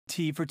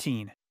T for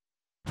teen.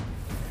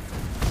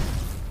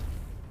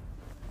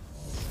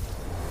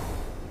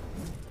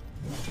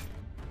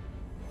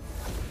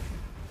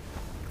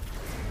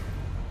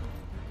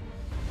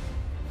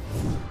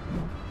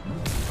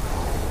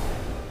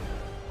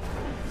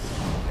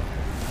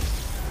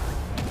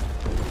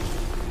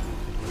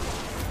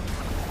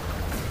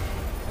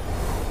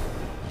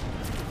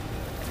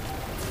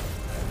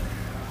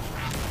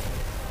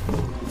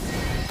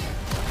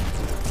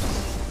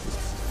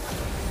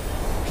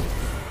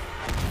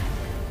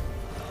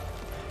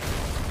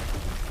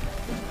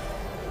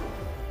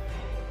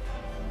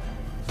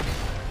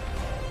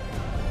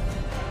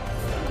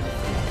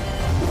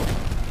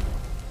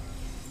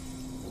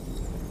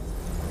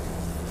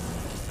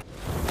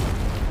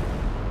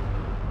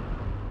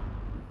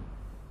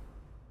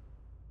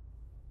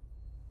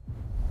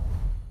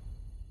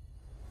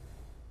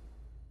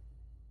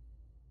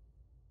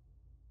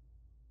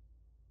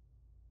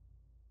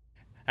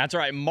 That's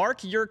right.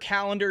 Mark your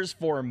calendars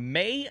for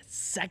May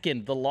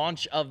 2nd, the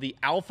launch of the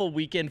alpha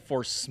weekend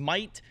for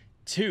Smite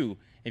 2.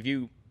 If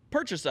you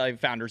purchased a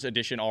Founders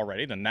Edition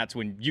already, then that's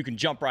when you can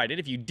jump right in.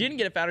 If you didn't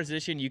get a Founders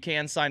Edition, you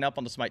can sign up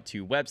on the Smite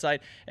 2 website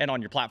and on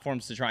your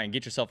platforms to try and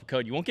get yourself a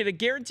code. You won't get a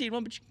guaranteed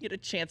one, but you can get a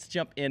chance to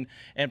jump in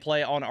and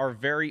play on our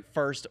very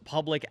first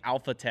public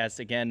alpha test.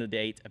 Again, the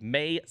date,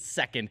 May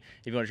 2nd,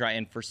 if you want to try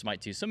in for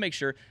Smite 2. So make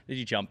sure that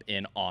you jump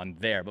in on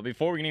there. But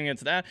before we get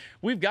into that,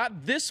 we've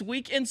got This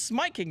Week in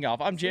Smite kicking off.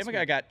 I'm Jamek.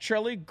 I got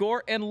Trelly,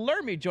 Gore, and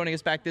Lermy joining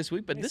us back this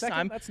week, but this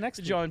time that's next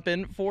to week. jump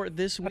in for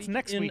This Week, That's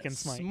next week in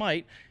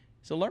Smite.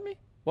 So Lermy,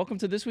 welcome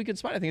to This Week in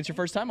Smite. I think it's your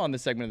first time on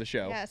this segment of the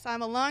show. Yes,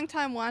 I'm a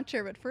long-time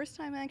watcher, but first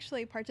time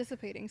actually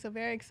participating, so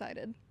very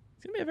excited.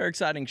 It's going to be a very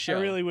exciting show.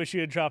 I really wish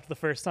you had dropped the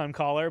first-time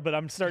caller, but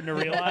I'm starting to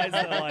realize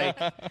that,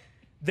 like,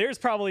 there's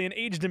probably an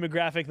age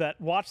demographic that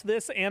watch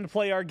this and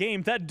play our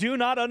game that do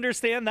not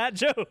understand that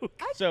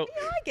joke. So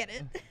I get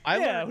it.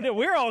 Yeah,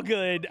 we're all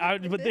good.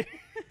 But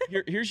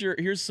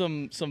here's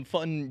some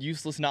fun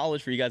useless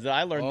knowledge for you guys that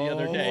I learned the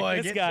other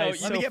day. This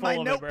guy's Let me so get my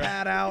full of it, bro.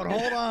 notepad out.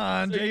 Hold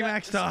on.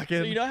 J-Max talking.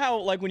 So you know how,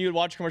 like, when you would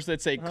watch commercials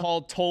that say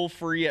call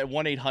toll-free at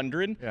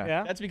 1-800?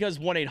 Yeah. That's because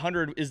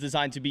 1-800 is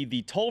designed to be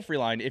the toll-free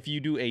line. If you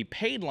do a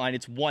paid line,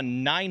 it's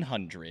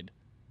 1-900.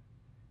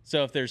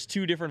 So if there's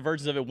two different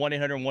versions of it,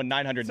 1-800 and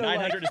 1-900, So,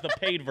 900 is the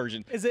paid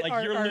version. Is it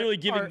like, you're literally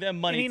giving them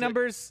money. Any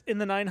numbers in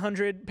the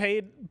 900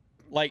 paid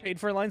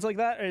for lines like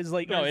that? Or is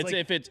like no, or is it's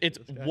like, if it's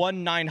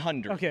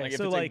 1-900. Okay, like if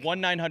so it's like a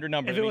 1-900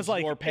 number, if it was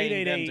like you're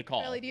paying them to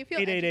call. Charlie, do you feel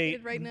 888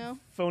 educated right now?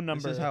 phone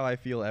number. This is how I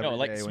feel every day. No,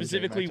 like when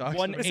specifically J-Max talks to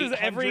 1 me. This is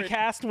every 800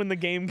 cast when the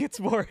game gets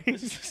boring.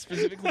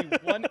 Specifically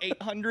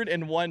 1-800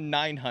 and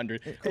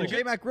 1-900. Hey,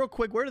 J-Mac, real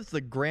quick, where does the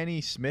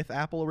Granny Smith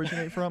apple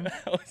originate from?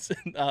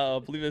 I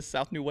believe it's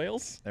South New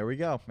Wales. There we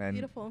go, man.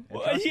 Beautiful.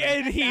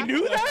 And he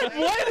knew that?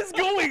 What is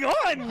going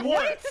on?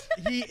 What?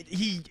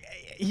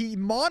 He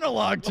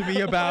monologued to me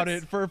about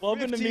it for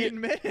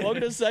 15 minutes.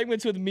 Welcome to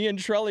segments with me and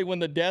Trelly when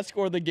the desk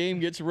or the game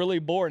gets really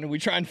boring and we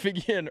try and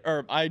figure in,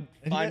 or I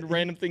find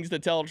random things to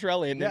tell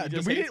Trelly and then Yeah, he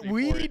just hates me for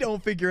we it.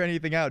 don't figure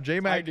anything out.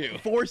 J-Mac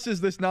forces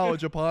this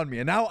knowledge upon me,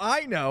 and now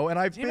I know, and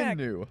I've been J-Mac,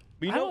 new.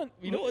 But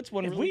you know what's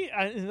one if really...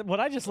 what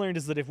I just learned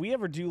is that if we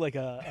ever do like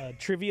a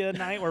trivia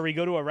night where we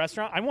go to a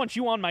restaurant, I want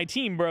you on my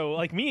team, bro.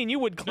 Like me and you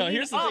would clean No,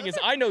 here's the up. thing is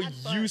I know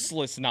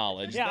useless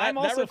knowledge. Yeah, that, I'm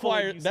also full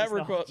of that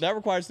useless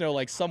requires to know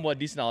like somewhat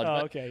decent knowledge. Oh,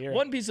 But okay, you're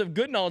one right. piece of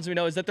good knowledge we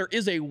know is that there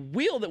is a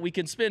wheel that we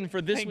can spin for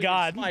this Thank week's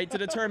God. fight to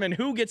determine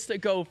who gets to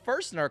go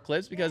first in our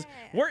clips because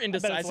we're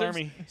indecisive.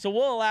 Lermy. So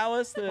we'll allow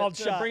us to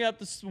shot. bring up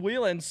the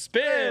wheel and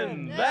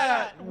spin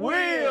that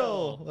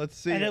wheel. Let's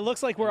see. And it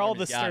looks like we're all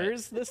the Lermy's got it.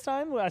 stirs this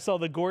time. I saw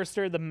the Gorster,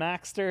 the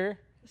Maxter,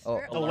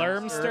 Oh, the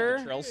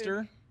Lermster, The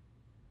Trellster.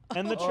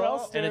 and the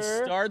Trellster. And it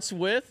starts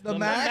with the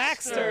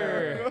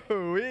Maxter.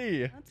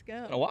 Ooh-wee. Let's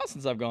Been a go. while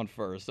since I've gone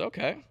first.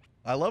 Okay.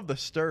 I love the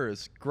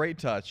stirs. Great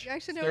touch. You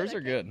actually know Stirs where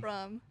are that came good.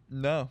 from.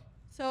 No.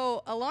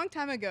 So a long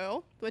time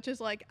ago, which is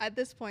like at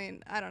this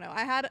point, I don't know.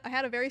 I had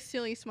a very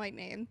silly Smite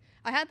name.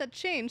 I had that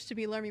changed to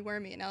be Lermy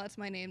Wormy, and now that's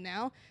my name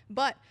now.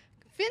 But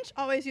Finch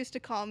always used to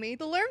call me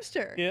the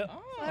Lermster. Yeah.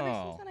 So ever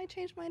since then, I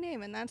changed my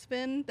name, and that's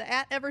been the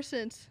 @ ever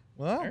since.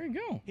 Well, There you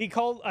go. He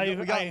called. we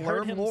got I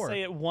heard Lerm him lore.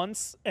 say it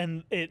once,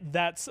 and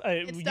that's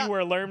you stuck. were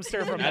a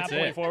Lermster from that That's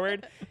point it.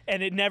 forward.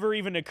 And it never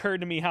even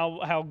occurred to me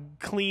how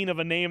clean of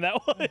a name that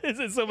was.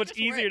 It's so much just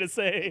easier to works.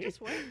 say. It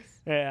just works.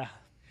 Yeah.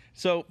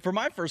 So for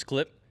my first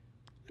clip,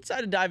 I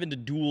decided to dive into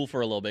Duel for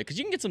a little bit because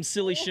you can get some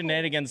silly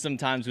shenanigans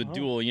sometimes with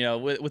Duel. You know,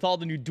 with all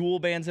the new Duel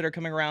bans that are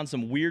coming around,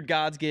 some weird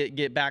gods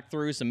get back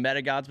through, some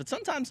meta gods, but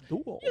sometimes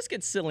Duel. you just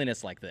get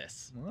silliness like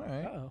this. all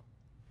right. Uh-oh.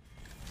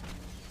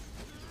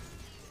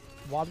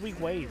 Wadwig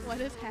wave. What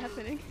is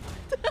happening?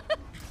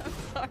 I'm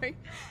sorry.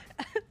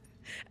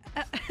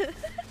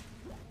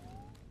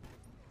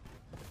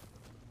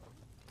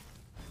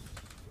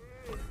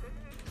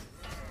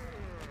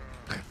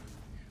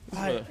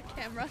 Uh,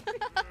 Camera.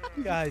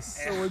 Guys.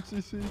 So what's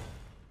you see? and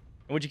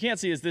what you can't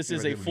see is this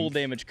is a ready to full leave?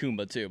 damage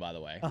Kumba too, by the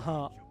way.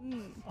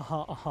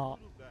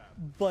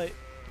 But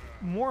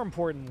more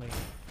importantly,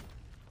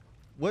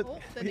 What? Oh,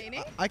 the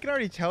Nene? I can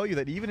already tell you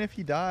that even if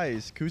he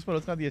dies, Kuzma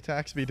doesn't have the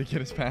attack speed to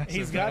get his passive.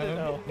 He's got it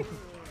down. though.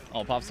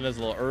 Oh, pops him as a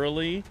little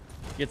early.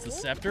 Gets the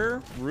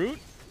scepter. Root.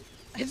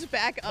 It's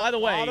back up. By the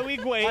way,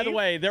 Auto-weak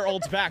wave. their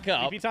ult's back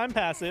up. TP time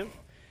passive.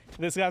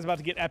 This guy's about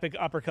to get epic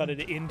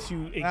uppercutted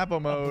into Apple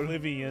mode.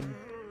 oblivion.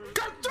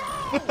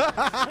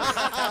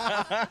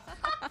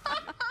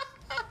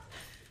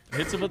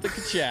 Hits him with the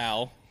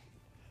ka-chow.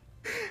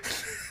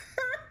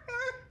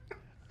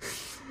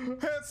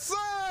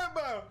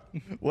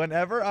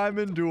 Whenever I'm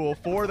in duel,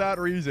 for that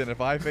reason, if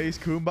I face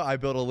Kumba, I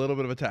build a little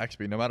bit of attack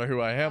speed, no matter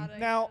who I am.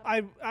 Now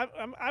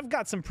I've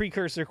got some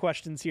precursor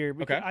questions here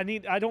because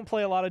Okay. I don't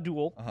play a lot of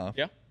duel.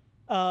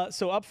 Yeah.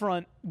 So up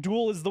front,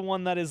 duel is the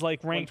one that is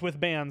like ranked with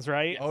bans,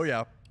 right? Oh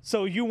yeah.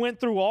 So you went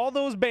through all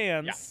those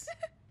bans.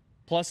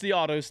 Plus the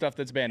auto stuff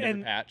that's banned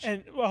every patch.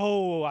 And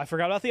oh, I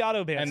forgot about the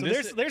auto ban. And so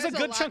this- there's a There's a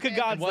good lot chunk of banned.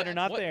 gods What- that are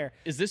not what- there.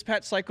 Is this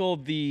patch cycle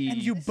the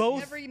And you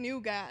both Every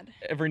new god.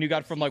 every new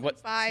god from like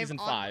what Five season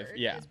 5? onward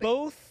Yeah. is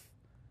both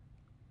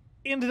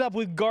ended up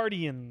with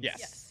guardians. Yes.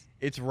 Yes.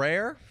 It's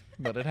rare,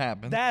 but it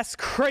happens. That's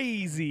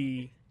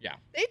crazy. Yeah.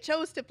 They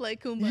chose to play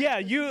Kumba. Yeah,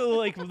 you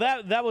like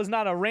that was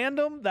not a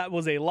random, that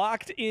was a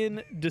locked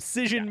in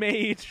decision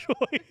made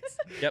choice.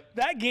 Yep.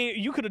 That game,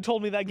 you could have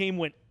told me that game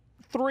went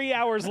 3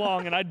 hours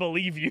long and I'd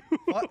believe you.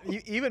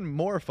 Even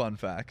more fun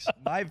facts.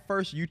 My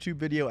first YouTube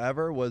video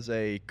ever was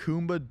a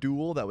Kumba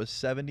duel that was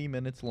 70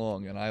 minutes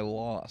long, and I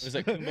lost. Was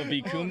it Kumba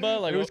v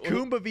Kumba? Like It was what-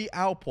 Kumba v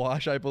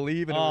Outwash, I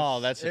believe. And Oh, it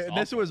was, that's just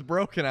this awful. was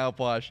broken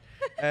Outwash,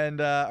 and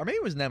or maybe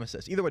it was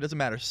Nemesis. Either way, it doesn't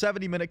matter.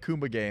 70-minute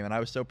Kumba game, and I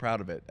was so proud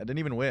of it. I didn't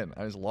even win.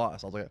 I just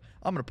lost. I was like,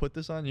 I'm gonna put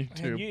this on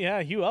YouTube.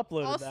 You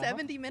uploaded All that. huh?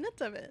 70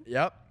 minutes of it.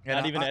 Yep. And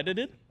Not even I-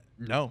 edited?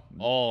 No.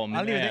 Oh I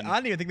man.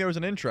 didn't even think there was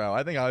an intro.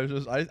 I think I was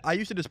just I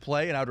used to just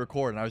play and I would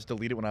record and I would just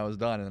delete it when I was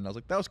done, and then I was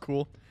like, that was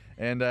cool.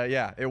 And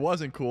yeah, it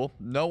wasn't cool.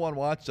 No one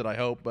watched it, I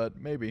hope, but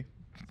maybe.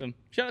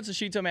 Shout out to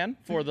Shito Man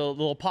for the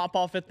little pop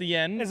off at the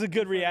end. It's a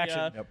good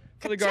reaction. Yep.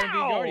 For the Guardian v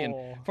Ka-chow!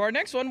 Guardian. For our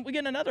next one, we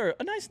get a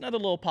nice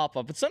little pop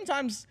up. But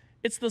sometimes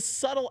it's the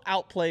subtle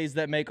outplays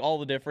that make all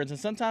the difference, and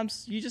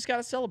sometimes you just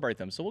gotta celebrate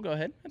them. So we'll go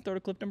ahead and throw to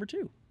clip number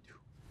 2.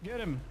 Get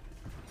him.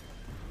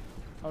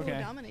 Okay.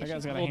 That domination.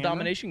 guy's got A a little hammer.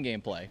 domination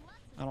gameplay.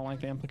 I don't like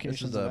the This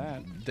implications is of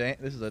a that.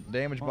 this is a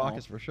damage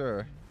bucket for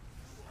sure.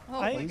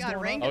 Oh I- my He's god,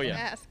 going ranked up. Oh, as yeah.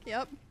 mask.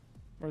 Yep.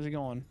 Where's he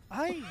going?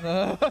 I.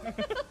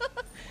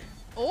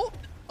 Oh.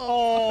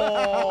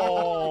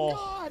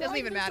 Oh. It doesn't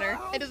even matter.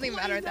 It doesn't even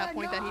matter at that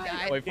point that he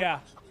died. Wait for Yeah.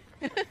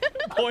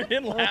 point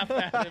and laugh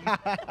at him.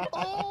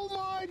 Oh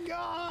my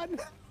god!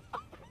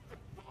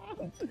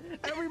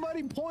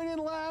 Everybody point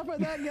and laugh at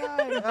that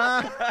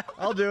guy.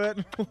 I'll do it.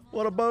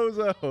 What a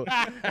bozo.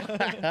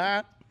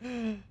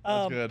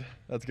 That's good.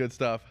 That's good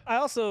stuff. I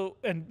also,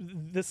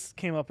 and this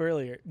came up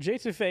earlier,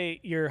 J2Fe,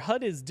 your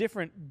HUD is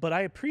different, but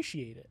I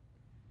appreciate it.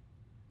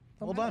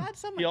 Well I'm done. glad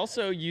someone He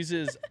also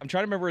uses. I'm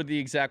trying to remember the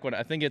exact one.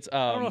 I think it's.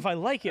 I don't know if I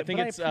like it, I think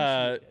but it's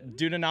I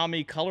appreciate it.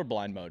 Dunanami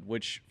colorblind mode,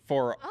 which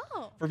for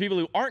Oh. people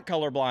who aren't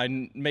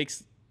colorblind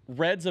makes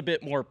reds a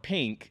bit more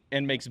pink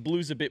and makes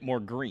blues a bit more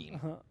green.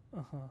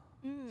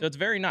 So it's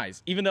very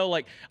nice. Even though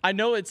like I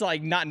know it's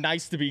like not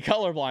nice to be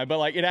colorblind, but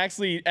like it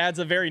actually adds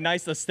a very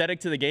nice aesthetic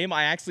to the game.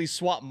 I actually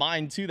swap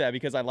mine to that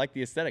because I like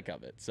the aesthetic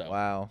of it. So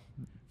Wow.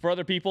 for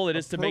other people, it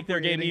is to make their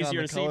game Appropriating on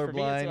easier the to see. For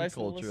me, it's a colorblind nice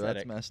little culture. That's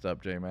aesthetic. messed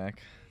up, J-Mac.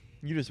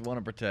 You just want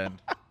to pretend.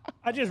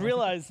 I just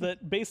realized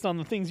that based on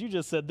the things you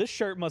just said, this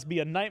shirt must be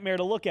a nightmare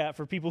to look at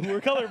for people who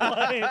are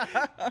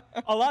colorblind.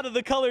 A lot of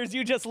the colors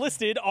you just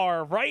listed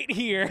are right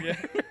here.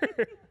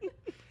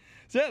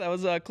 So yeah, that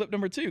was clip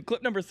number 2.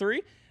 Clip number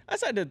 3, I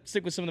decided to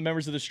stick with some of the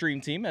members of the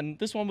stream team, and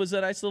this one was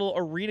a nice little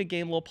arena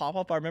game, little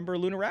pop-up. I remember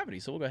Lunar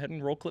Ravity, so we'll go ahead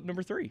and roll clip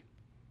number 3.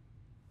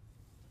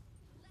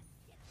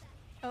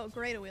 Oh,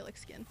 great, a Wheelix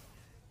skin.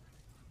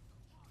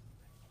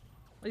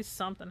 At least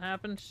something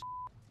happened.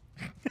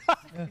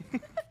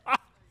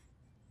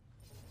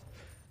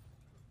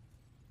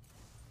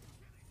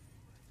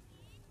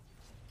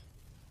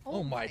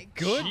 Oh my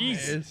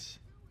goodness. goodness.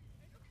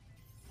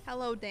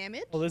 Hello,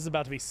 damage. Well, this is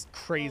about to be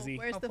crazy. Oh,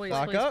 where's Oh, the please, flip?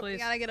 Back please, up. We please.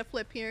 gotta get a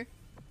flip here.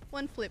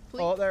 One flip,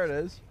 please. Oh, there it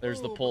is.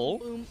 There's the Boom, pull.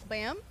 Boom, boom,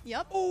 bam.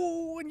 Yep.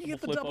 Oh, and you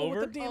get the Flip double with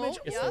over. the damage.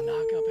 Oh, Gets yeah. the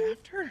knock up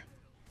after.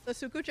 The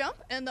Suku jump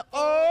and the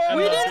And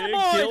We the did it, big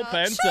boys! kill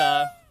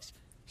Penta.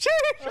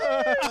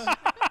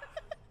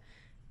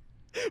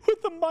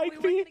 With the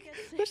mic peak.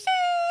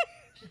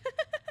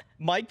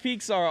 Mike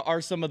peaks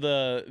are some of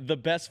the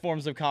best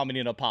forms of comedy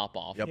in a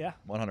pop-off. Yep. Yeah.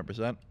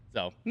 100%.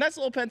 So, nice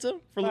little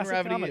Penta for Lunar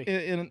Classic Gravity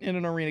comedy. in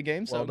an arena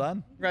game. So, Well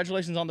done.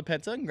 Congratulations on the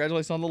Penta.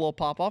 Congratulations on the little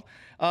pop-off.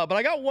 But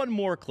I got one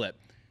more clip.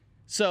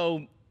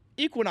 So,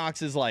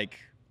 Equinox is like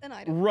An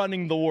item.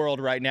 running the world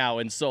right now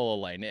in solo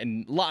lane,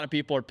 and a lot of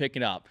people are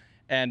picking up.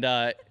 And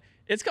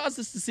it's caused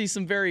us to see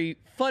some very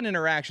fun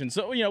interactions.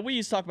 So, we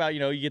used to talk about,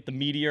 you get the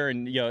meteor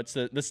and, it's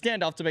the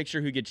standoff to make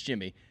sure who gets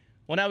Jimmy.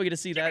 Well, now we get to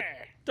see that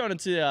thrown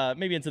into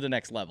maybe into the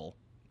next level.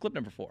 Clip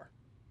number 4.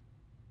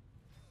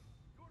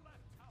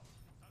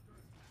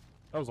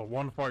 That was a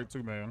one fight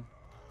too, man.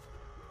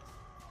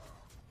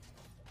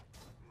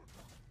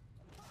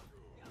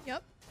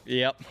 Yep.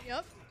 Yep.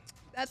 Yep.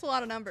 That's a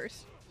lot of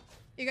numbers.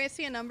 You guys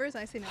seeing numbers?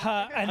 I see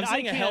numbers. And I'm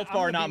seeing a I health can't-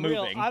 bar I'm gonna not be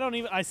real, moving. I don't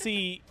even. I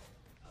see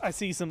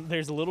some.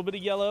 There's a little bit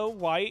of yellow,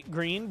 white,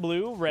 green,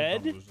 blue,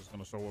 red. I'm just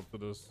gonna show up to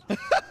this.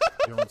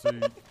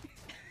 Guaranteed.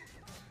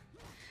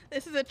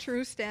 This is a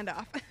true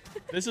standoff.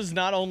 This is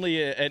not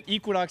only an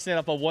Equinox stand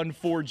up, a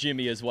 1-4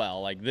 Jimmy as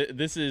well. Like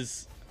this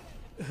is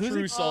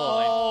true soul.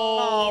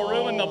 Oh,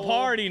 ruin the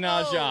party,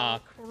 Naja.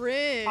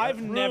 Cringe.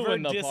 I've never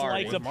ruined the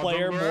disliked party. a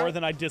player Where's my more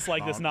than I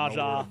dislike this Nowhere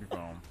Naja. to be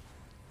found.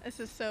 This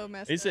is so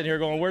messed He's up. sitting here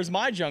going, "Where's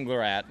my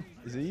jungler at?"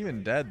 Is he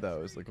even dead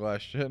though? Is the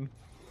question.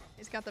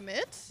 He's got the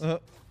mitts.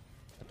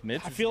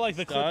 Mitch I is feel like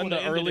the clip stunned. would've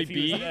The ended early if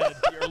he was beads. dead.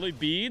 The early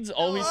beads.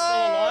 Oh, he's still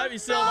alive.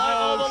 He's still alive.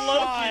 Oh, the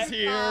Loki's shot.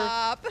 here.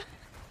 Stop.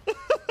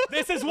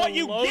 This is what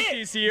you get.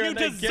 Loki's here. You and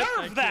they get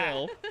deserve the that.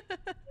 kill.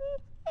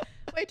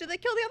 Wait, did they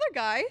kill the other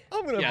guy?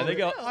 I'm gonna. Yeah, they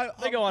go. believe-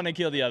 They go on and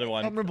kill the other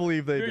one. I'm gonna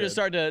believe they We were did. just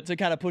starting to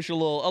kind of push a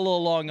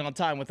little long on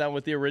time with that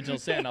with the original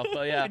standoff.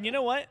 But yeah, And you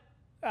know what?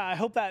 I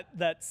hope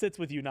that sits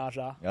with you,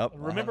 Naja. Yep,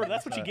 Remember,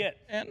 that's what you 100%. get.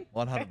 and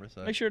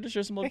 100%. make sure to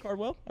show some love,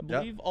 Cardwell. I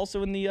believe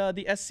also in the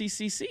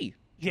SCCC.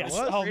 Yes.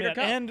 was. Oh Creator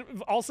man. Cup.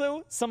 And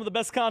also some of the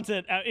best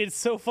content. It's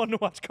so fun to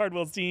watch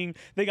Cardwell's team.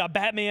 They got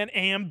Batman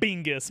and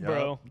Bingus,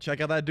 bro. Yep. Check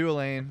out that duo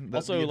lane.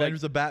 Also, the like-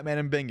 Avengers of Batman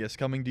and Bingus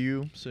coming to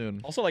you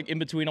soon. Also, like in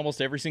between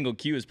almost every single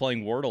queue is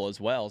playing Wordle as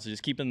well. So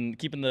just keeping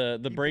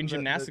the brain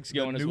gymnastics the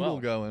going as well.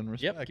 noodle going.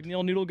 Respect. Yep, keeping the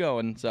old noodle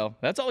going. So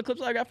that's all the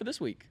clips I got for this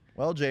week.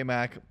 Well,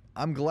 J-Mac,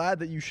 I'm glad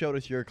that you showed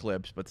us your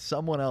clips, but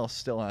someone else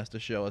still has to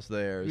show us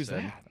theirs. Who's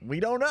and that? We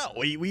don't know.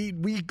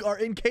 We are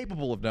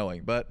incapable of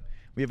knowing, but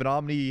we have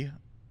an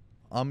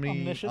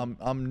Omniscient?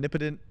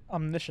 omnipotent,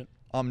 Omniscient.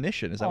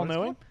 omniscient. Is that what it's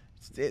All-knowing?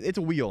 called? It's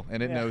a wheel,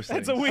 and it Yeah. knows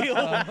things. It's a wheel.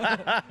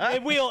 A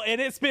wheel, and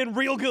it's been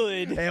real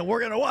good. And we're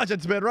gonna watch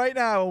it spin right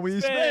now when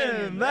we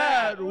spin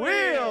that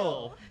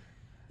wheel.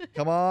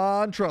 Come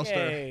on, Trelster.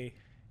 Yay.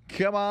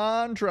 Come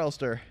on,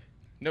 Trelster.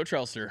 No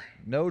Trelster.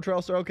 No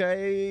Trelster,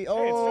 okay. Trelster.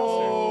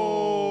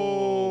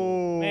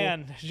 Oh.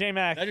 Man,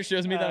 J-Mac. That just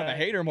shows me that I'm a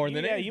hater more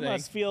than yeah, anything. you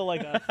must feel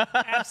like an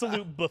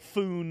absolute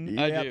buffoon.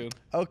 I Yep. do.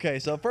 Okay,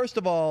 so first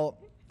of all,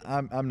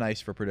 I'm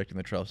nice for predicting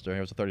the Trelster. It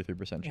was a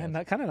 33% chance. And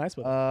that kind of nice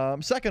with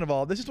it. Second of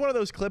all, this is one of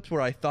those clips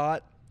where I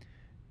thought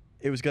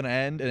it was going to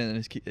end,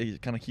 and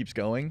it kind of keeps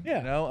going. Yeah.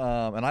 You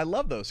know? And I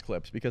love those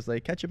clips because they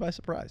catch you by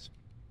surprise.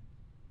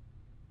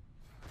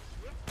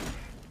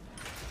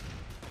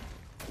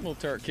 Little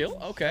turret kill.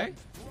 Okay.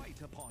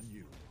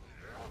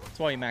 That's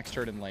why he maxed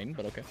turret in lane,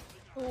 but okay.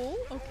 Oh,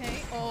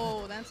 okay.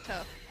 Oh, that's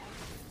tough.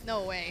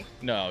 No way.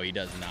 No, he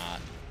does not.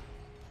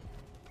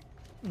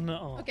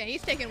 No. Okay,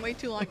 he's taking way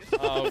too long.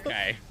 to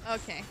Okay.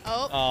 Okay.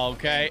 Oh,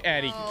 Okay,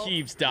 and he Oh.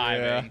 keeps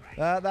diving.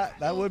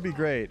 That would be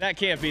great. That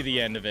can't be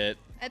the end of it.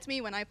 that's me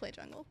when I play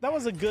jungle. That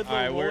was a good All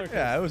right, little we're- roller coaster.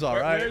 Yeah, it was all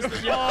right. Where's the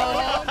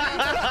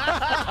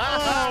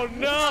Oh,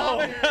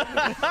 no.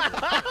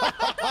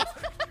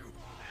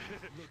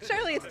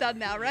 Surely it's done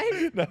now,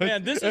 right?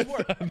 Man, this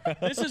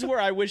is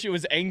where I wish it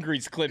was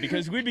Angry's clip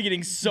because we'd be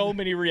getting so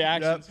many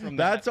reactions from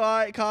that. That's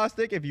why,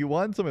 Caustic, if you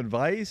want some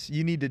advice,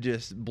 you need to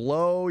just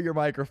blow your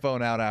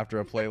microphone out after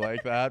a play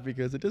like that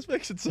because it just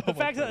makes it so The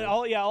fact that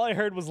all I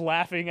heard was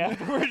laughing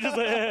afterwards. Just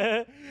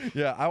like,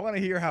 Yeah, I want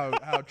to hear how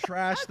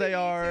trash they Me too,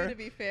 are. to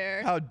be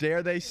fair. How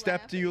dare they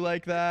step to you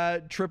like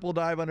that? Triple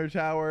dive under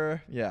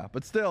tower. Yeah,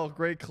 but still,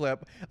 great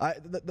clip.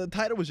 The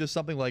title was just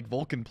something like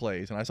Vulcan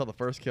plays, and I saw the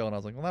first kill, and I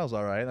was like, well, that was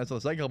all right. And I saw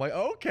the second kill, I'm like,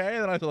 okay.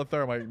 And then I saw the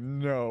third, I'm like,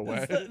 no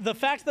way. the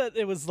fact that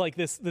it was like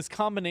this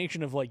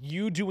combination of like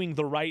you doing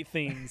the right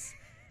things,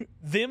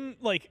 them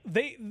like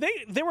they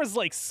there was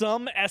like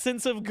some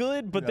essence of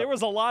good, but there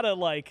was a lot of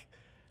like.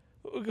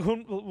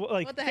 Like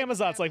What the heck,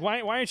 Amazon's like,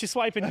 why aren't you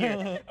swiping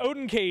here?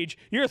 Odin Cage,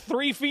 you're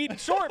 3 feet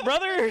short,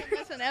 brother.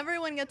 Listen,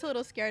 everyone gets a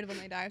little scared when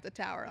they dive the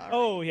tower. All right?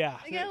 Oh yeah.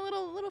 They get a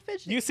little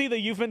fidgety. You see that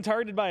you've been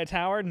targeted by a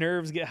tower,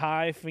 nerves get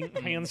high,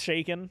 hands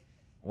shaking.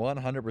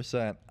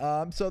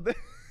 100%. So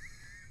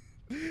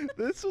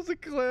this was a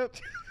clip.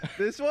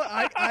 This one,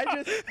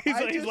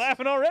 He's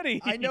laughing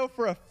already. I know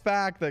for a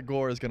fact that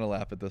Gore is gonna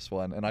laugh at this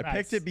one, and I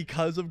picked Nice. it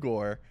because of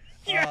Gore.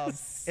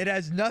 Yes! It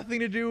has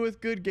nothing to do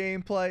with good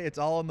gameplay. It's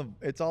all in the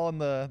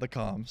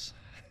comms.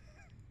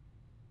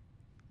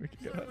 We can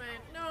go ahead.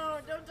 No,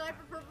 don't die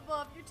for purple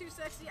buff. You're too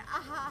sexy.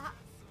 Ah.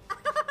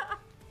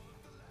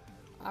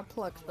 I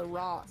plucked the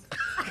rock.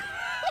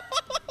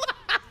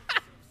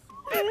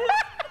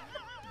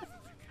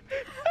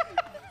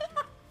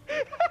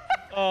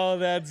 Oh,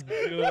 that's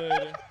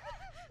good.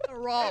 The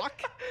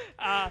rock.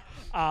 I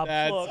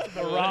That's plucked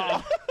the good.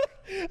 rock.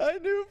 I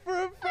knew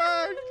for a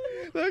fact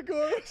that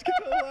Gore was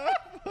gonna laugh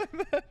when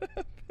that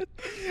happened.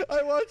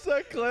 I watched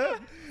that clip,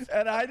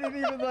 and I didn't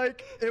even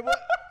like it.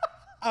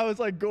 I was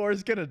like,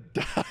 Gore's gonna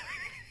die.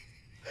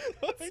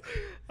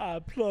 I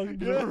plucked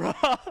the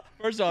rock.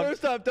 First off,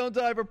 First off, don't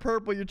die for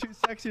purple. You're too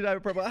sexy to die for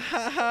purple.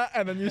 Ha ha.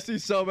 And then you see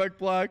Sobek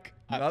Black.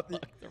 I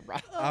plucked the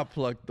rock. I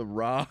plucked the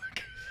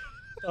rock.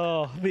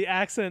 Oh, the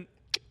accent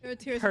There were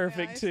tears in my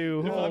perfect eyes.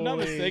 too. If I'm not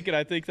Holy. mistaken,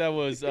 I think that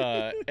was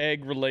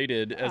egg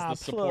related as I the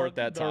support plucked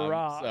that the time.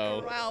 rock.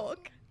 So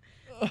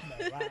Rock.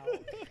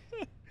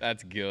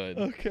 That's good.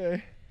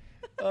 Okay.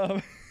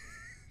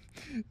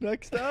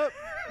 Next up,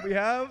 we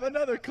have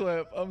another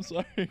clip. I'm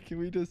sorry. Can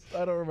we just?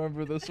 I don't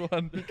remember this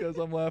one because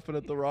I'm laughing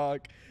at the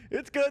rock.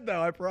 It's good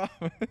though, I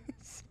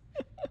promise.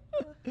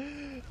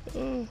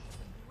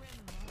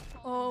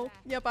 Oh,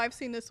 yep, I've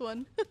seen this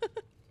one.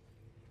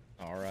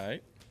 All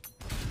right.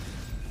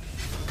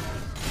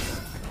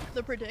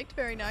 The predict,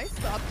 very nice.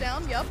 Drop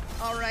down, yep.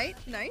 All right,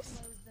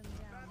 nice.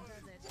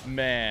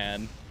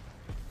 Man.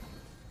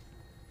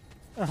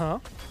 Uh-huh.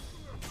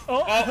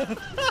 Oh!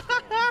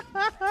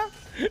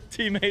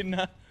 Teammate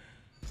not.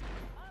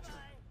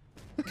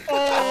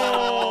 And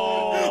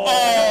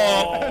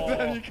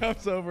then he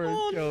comes over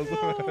and kills him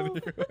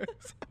anyways.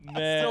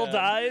 Man. Still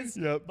dies,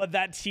 Yep. but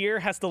that tear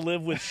has to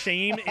live with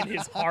shame in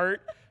his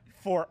heart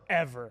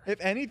forever. If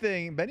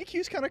anything, Benny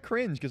Q's kind of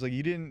cringe because like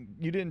you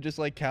didn't just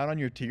like count on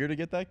your tier to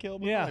get that kill.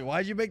 Before. Yeah. Like,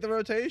 why'd you make the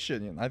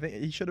rotation? I think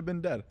he should have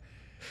been dead.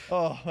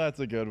 Oh, that's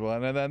a good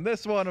one. And then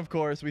this one, of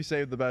course, we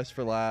saved the best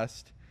for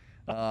last.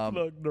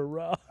 Look, the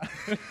rock.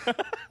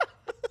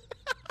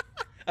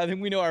 I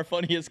think we know our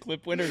funniest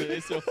clip winner today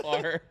so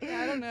far.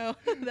 Yeah, I don't know.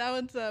 That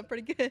one's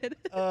pretty good.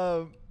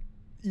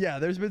 Yeah,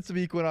 there's been some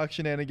Equinox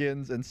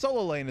shenanigans, and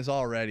solo lane is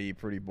already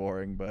pretty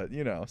boring. But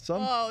you know,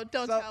 Oh,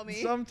 don't tell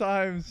me.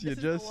 Sometimes you This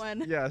is the just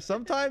one. yeah.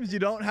 Sometimes you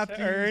don't have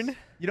to earn.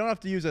 You don't have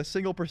to use a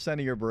single % of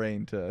your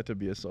brain to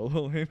be a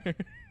solo laner.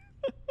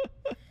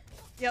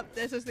 Yep,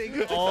 this is the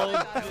exact Oh. one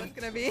I thought it was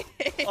gonna be.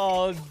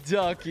 Oh,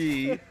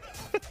 Ducky.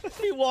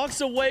 He walks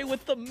away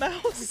with the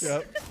mouse.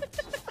 Yep,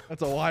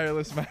 that's a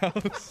wireless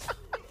mouse.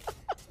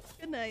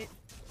 Good night.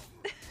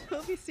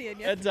 We'll be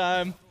seeing you. That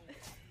time.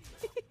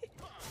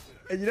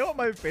 And you know what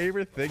my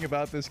favorite thing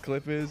about this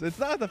clip is? It's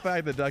not the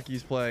fact that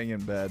Ducky's playing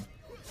in bed.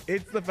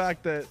 It's the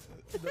fact that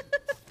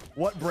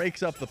what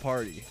breaks up the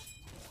party.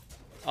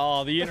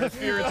 Oh, the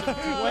interference of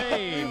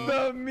Dwayne.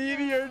 The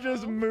meteor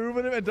just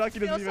moving him, and Ducky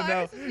doesn't even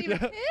know. Osiris doesn't even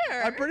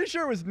care. I'm pretty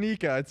sure it was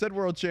Nika. It said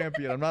world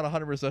champion. I'm not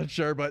 100%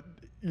 sure, but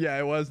yeah,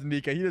 it was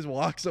Nika. He just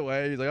walks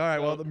away. He's like, all right,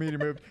 well, the meteor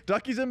moved.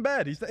 Ducky's in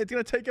bed. It's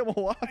going to take him a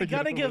while. I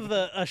gotta give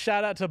a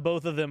shout out to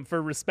both of them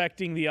for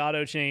respecting the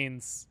auto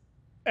chains,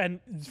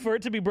 and for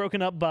it to be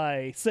broken up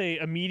by, say,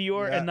 a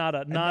meteor and not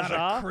a Not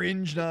Naja. a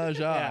cringe Naja.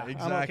 Yeah, I'm okay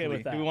exactly.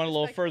 with that. Do we want a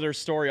little further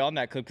story on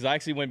that clip? Because I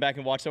actually went back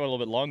and watched that one a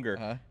little bit longer.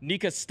 Uh-huh.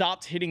 Nika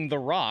stopped hitting the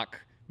rock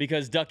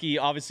because Ducky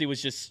obviously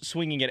was just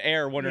swinging at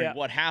air, wondering Yeah.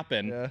 what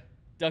happened. Yeah.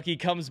 Ducky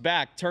comes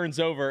back, turns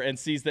over, and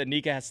sees that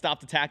Nika has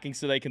stopped attacking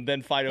so they can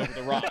then fight over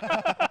the rock.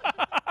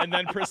 And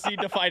then proceed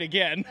to fight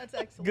again. That's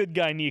excellent. Good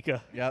guy,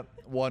 Nika. Yep.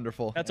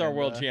 Wonderful. That's our And,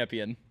 world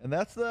champion. And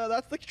that's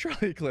the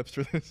trolley clips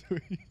for this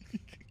week.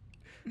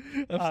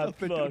 I'm still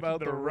thinking fucked about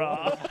the the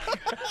rock.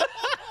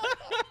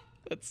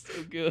 That's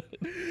so good.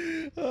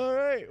 All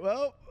right.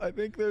 Well, I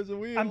think there's a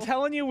wheel. I'm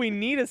telling you, we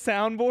need a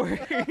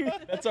soundboard,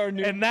 That's our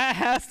new. and that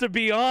has to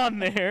be on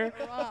there.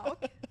 Wow.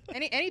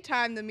 Any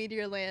time the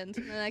meteor lands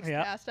in the next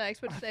Yeah. cast, I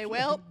would say,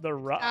 well, The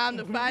rock. time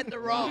to fight the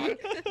rock.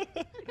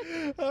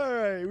 All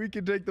right. We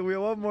can take the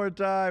wheel one more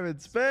time and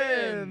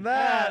spin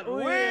that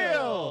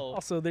wheel.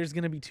 Also, there's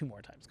gonna be 2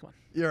 more times. Come on.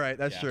 You're right.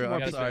 That's Yeah, true. we I'm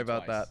gotta sorry spin it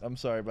about twice. that. I'm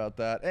sorry about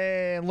that.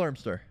 And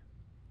Lermster.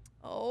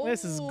 Oh.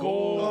 This is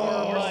gold,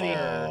 buddy.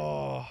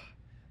 Oh,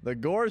 the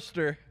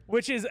Gorster.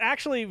 Which is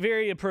actually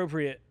very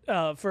appropriate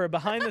for a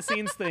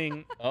behind-the-scenes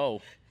thing. Oh.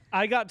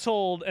 I got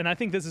told, and I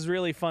think this is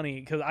really funny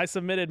because I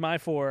submitted my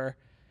 4,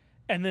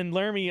 and then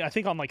Lermy, I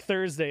think on like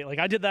Thursday, like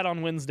I did that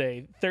on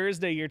Wednesday.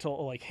 Thursday, you're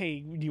told like,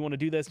 hey, do you want to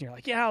do this? And you're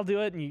like, yeah, I'll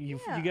do it. And you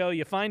go,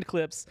 you find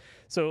clips.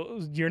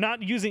 So you're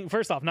not using,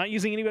 first off, not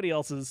using anybody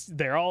else's.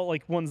 They're all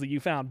like ones that you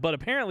found. But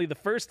apparently the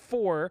first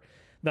 4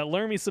 that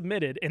Lermy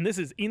submitted, and this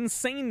is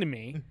insane to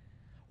me,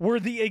 were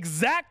the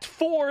exact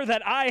 4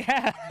 that I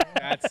had.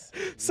 That's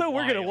So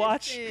we're gonna wild.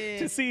 watch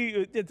to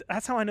see.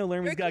 That's how I know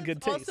Lermy's Your got clip's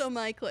good taste. also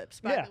my clips,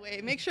 by Yeah. the way.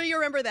 Make sure you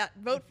remember that.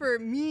 Vote for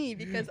me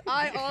because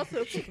I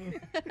also.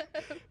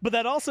 But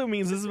that also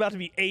means this is about to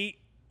be 8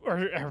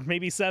 or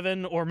maybe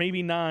 7 or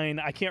maybe 9.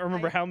 I can't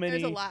remember how many.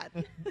 There's a lot.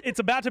 It's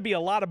about to be a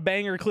lot of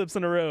banger clips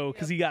in a row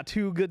because you got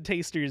 2 good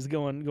tasters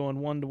going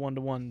 1 to 1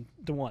 to 1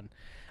 to 1.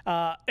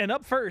 And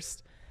up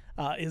first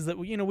is that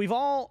we've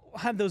all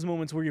had those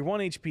moments where you're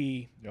 1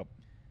 HP. Yep.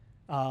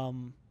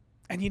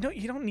 And you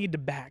don't need to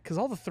back because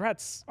all the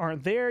threats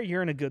aren't there.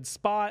 You're in a good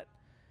spot.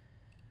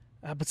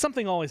 But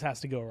something always has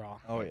to go wrong.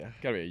 Oh yeah.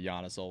 Gotta be a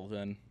Giannis ult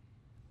then.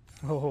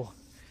 Oh,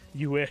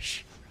 you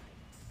wish.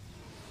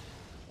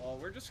 Well,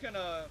 we're just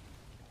gonna.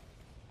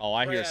 Oh,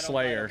 I pray hear don't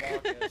Slayer.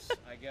 light a Bacchus,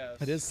 I guess.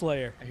 It is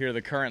Slayer. I hear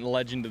the current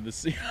legend of the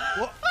sea.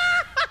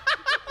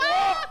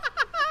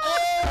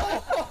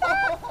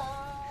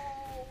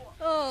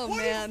 Oh,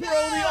 man. Bro,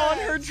 the on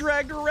her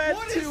dragged red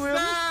What to is him.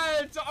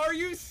 that? Are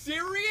you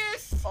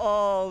serious?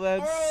 Oh,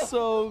 that's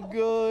so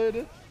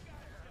good.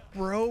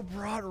 Bro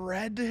brought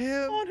red to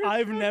him.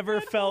 I've never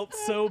felt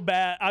so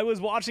bad. I was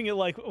watching it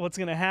like, what's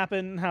going to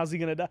happen? How's he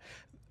going to die?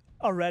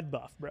 A red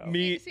buff, bro.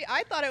 Me, See,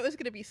 I thought it was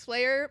going to be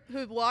Slayer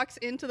who walks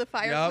into the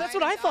fire. Yep. That's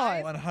what I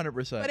thought.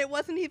 100%. But it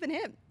wasn't even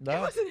him. No.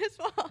 It wasn't his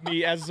fault.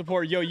 me as a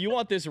support. Yo, you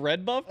want this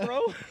red buff,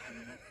 bro?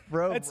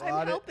 Bro, That's- brought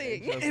I'm it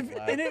helping. and just If,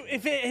 left. and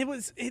if it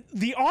was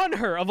the on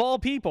her of all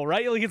people,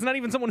 right? Like it's not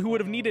even someone who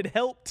would have needed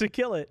help to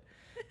kill it.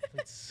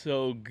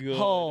 So good.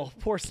 Oh,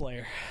 poor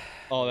Slayer.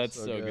 Oh, that's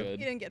So so good. good.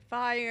 He didn't get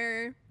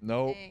fire.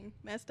 Nope. Dang,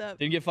 messed up.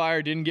 Didn't get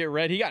fired, didn't get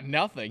red. He got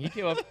nothing. He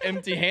came up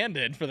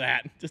empty-handed for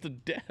that. Just a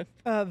death.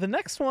 The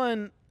next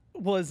one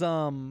was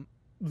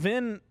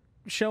Vin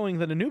showing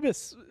that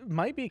Anubis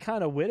might be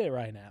kind of with it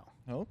right now.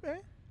 Okay.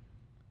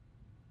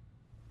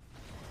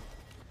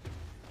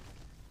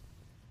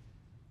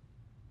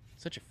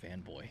 Such a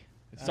fanboy.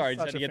 Sorry, just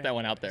had such to a get that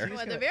one out there. Well,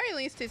 at the very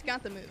least, he's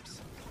got the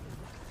moves.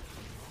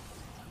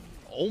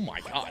 Oh my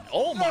god.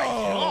 Oh my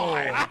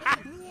god.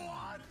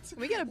 Can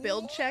we get a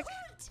build check,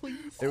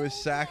 please? It was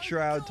Sack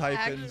Shroud,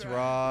 Typhon's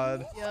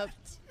Shroud. Rod.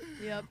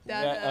 Yep.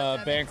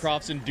 Yep.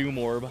 Bancroft's and Doom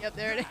Orb. Yep,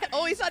 there it is.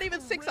 Oh, he's not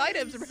even 6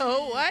 items,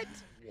 bro. What?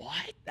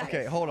 What?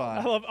 Okay, hold I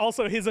on. love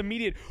also his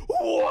immediate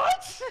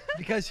what?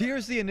 Because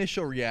here's the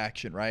initial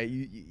reaction, right?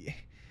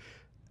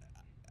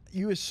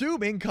 You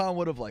assume Incon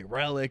would have like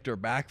relicked or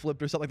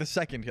backflipped or something like the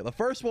second kill. The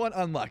first one,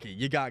 unlucky.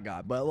 You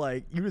got. But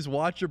like you just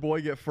watch your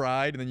boy get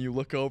fried and then you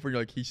look over and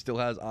you're like, he still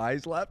has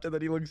eyes left, and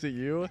then he looks at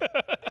you.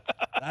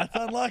 That's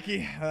unlucky.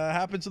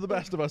 Happens to the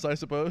best of us, I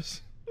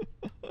suppose.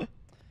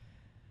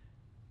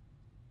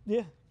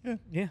 Yeah.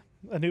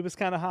 Anubis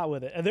kind of hot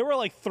with it. And there were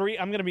like 3.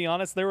 I'm gonna be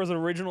honest. There was an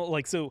original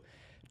like so.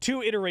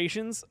 2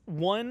 iterations.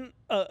 One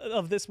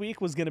of this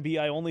week was going to be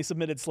I only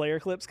submitted Slayer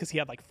clips because he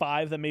had like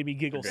 5 that made me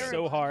giggle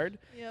so hard.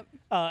 Yep.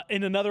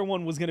 And another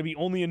one was going to be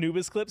only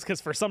Anubis clips because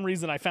for some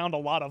reason I found a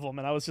lot of them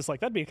and I was just like,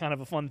 that'd be kind of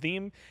a fun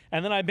theme.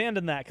 And then I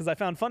abandoned that because I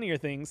found funnier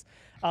things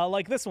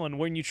like this one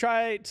when you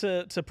try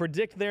to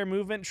predict their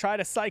movement, try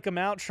to psych them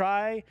out,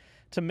 try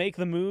to make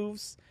the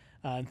moves,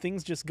 and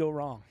things just go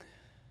wrong.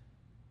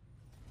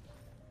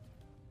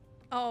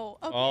 Oh,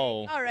 okay.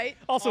 Oh. All right.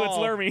 Also, it's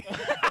Oh. Lermy.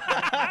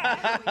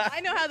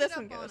 I know how this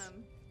one Up on goes.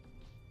 'em.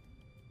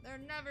 They're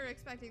never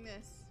expecting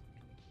this.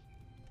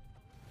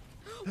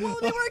 Whoa,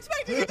 they were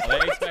expecting it. They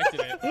expected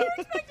it. They were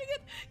expecting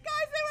it.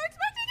 Guys, they were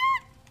expecting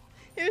it.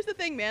 Here's the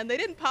thing, man. They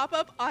didn't pop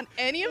up on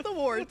any of the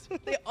wards.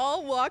 They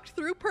all walked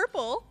through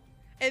purple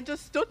and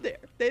just stood there.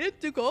 They didn't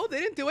do gold. They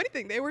didn't do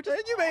anything. They were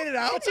just. You made it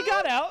out. But you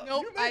got out.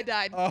 Nope, I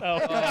died. Oh.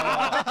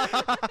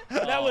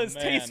 That Oh, was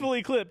man.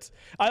 tastefully clipped.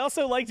 I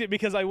also liked it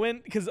because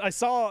I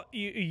saw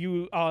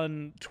you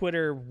on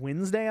Twitter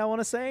Wednesday, I want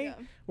to say, Yeah.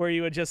 where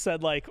you had just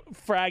said like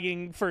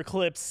fragging for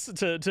clips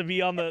to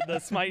be on the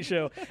Smite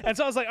show. And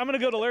so I was like, I'm going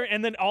to go to learn.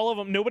 And then all of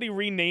them, nobody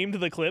renamed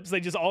the clips. They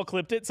just all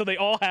clipped it. So they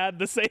all had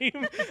the same.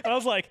 And I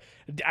was like,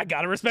 I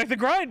got to respect the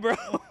grind, bro.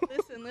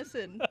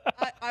 Listen.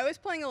 I was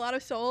playing a lot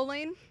of solo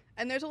lane,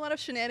 and there's a lot of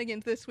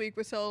shenanigans this week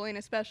with solo lane,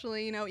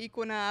 especially,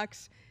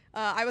 Equinox.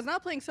 I was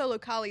not playing solo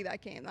Kali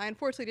that game. I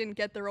unfortunately didn't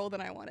get the role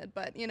that I wanted,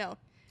 but,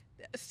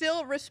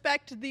 still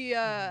respect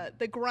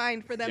the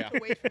grind for them Yeah. to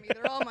wait for me.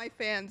 They're all my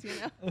fans,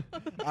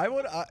 I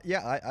would.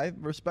 I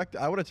respect.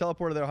 I would have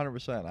teleported there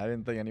 100%. I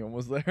didn't think anyone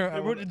was there. I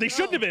would've- They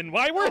shouldn't have been.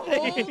 Why were The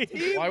whole they?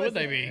 team Why was would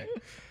they be? there.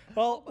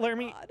 Well, my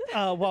Lermy,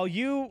 God. while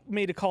you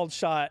made a called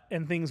shot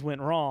and things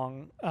went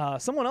wrong,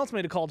 someone else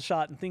made a called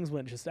shot and things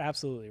went just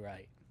absolutely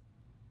right.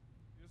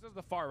 This is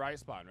the far right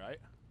spawn, right?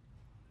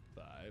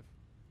 5,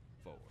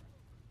 4,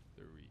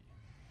 3,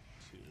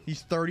 2.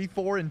 He's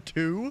 34 and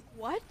 2.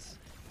 What?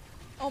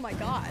 Oh my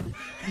god.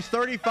 He's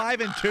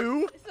 35 and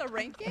 2. This is a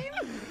rank game?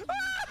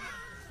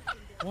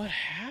 What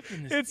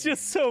happened? This It's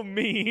just so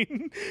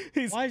mean.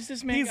 Why is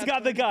this man He's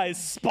got the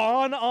guy's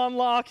spawn on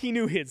lock. He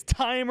knew his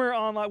timer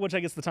on lock, which I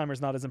guess the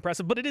timer's not as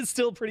impressive, but it is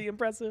still pretty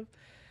impressive.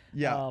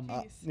 Yeah.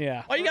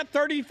 Yeah. Why you got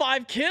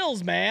 35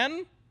 kills,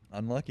 man?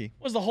 Unlucky.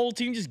 Was the whole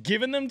team just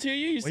giving them to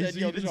you? You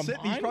Well, said,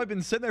 he's probably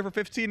been sitting there for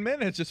 15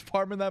 minutes just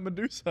farming that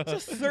Medusa.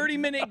 It's a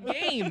 30-minute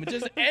game. It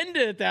just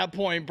ended at that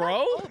point,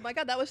 bro. Oh my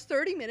god, that was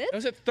 30 minutes? It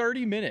was at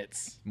 30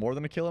 minutes. More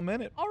than a kill a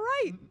minute. All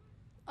right.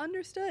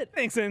 Understood.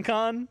 Thanks,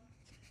 Incon.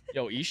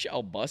 Yo,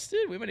 E-Shell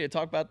busted? We might need to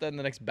talk about that in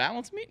the next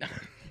balance meet.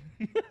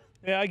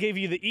 Yeah, I gave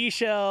you the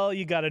E-Shell.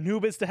 You got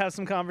Anubis to have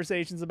some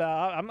conversations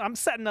about. I'm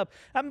setting up.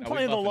 I'm we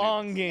playing the buff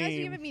long Anubis. You guys are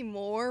game. giving me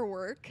more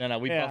work. No,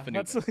 we Yeah, buff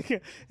Anubis.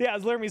 yeah,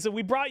 it's Lermy. So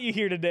we brought you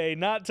here today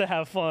not to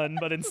have fun,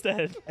 but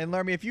instead And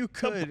Lermy, if you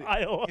could,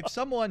 pile if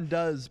someone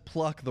does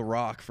pluck the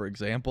rock, for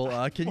example,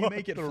 can you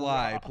make it the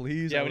fly, rock.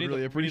 please? Yeah, I we would need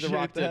really the- we need the appreciate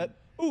rock to- that.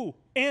 Ooh,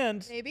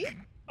 and Maybe?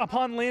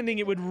 upon landing,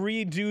 it would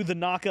redo the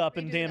knock-up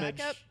and Redo the damage.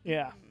 knock-up?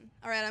 Yeah.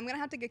 All right, I'm going to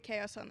have to get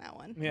chaos on that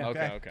one. Yeah.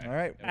 Okay. All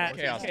right. At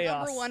Chaos.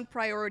 Chaos. Number one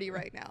priority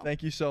right now.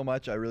 Thank you so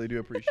much. I really do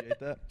appreciate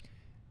that.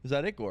 Is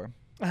that it, Gore?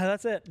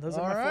 That's it. Those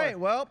All are my right. 4.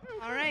 Well,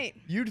 All right.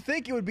 you'd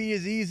think it would be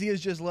as easy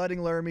as just letting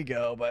Lermy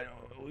go, but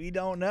we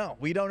don't know.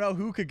 We don't know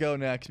who could go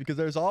next because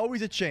there's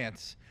always a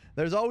chance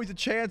There's always a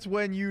chance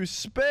when you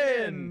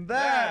spin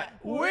that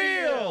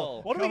wheel.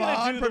 What are we Come gonna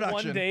on, do the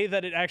production. one day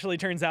that it actually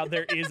turns out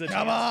there is a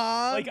Come chance?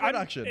 on, Like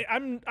production.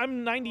 I'm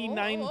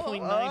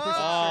 99.9%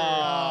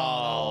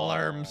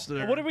 Oh,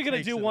 sure. What are we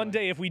gonna do one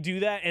day if we do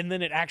that and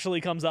then it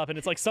actually comes up and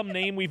it's like some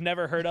name we've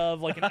never heard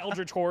of, like an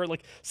Eldritch Horror,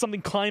 like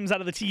something climbs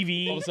out of the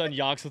TV. All of a sudden,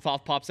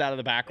 Yogg-Sothoth pops out of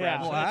the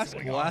background. Yeah.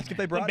 We'll ask if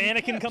they The brought any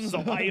mannequin clips.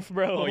 comes to life,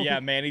 bro. Oh yeah,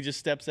 Manny just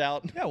steps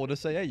out. Yeah, we'll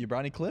just say, hey, you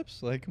brought any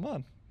clips? Like, come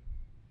on.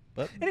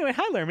 But Anyway,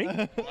 hi, Lermy.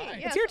 Yeah,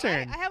 It's your so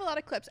turn. I have a lot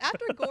of clips.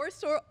 After Gore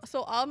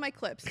stole all of my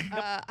clips,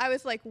 I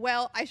was like,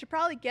 well, I should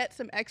probably get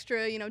some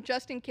extra,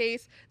 just in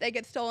case they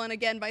get stolen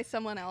again by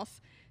someone else.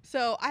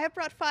 So I have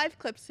brought 5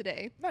 clips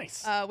today.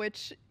 Nice.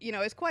 Which,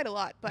 is quite a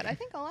lot, but I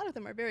think a lot of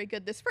them are very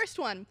good. This first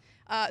one,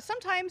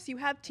 sometimes you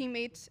have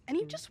teammates and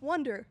you just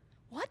wonder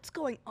what's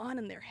going on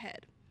in their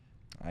head.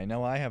 I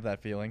know I have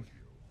that feeling.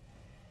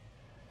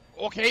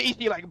 Okay,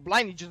 easy, like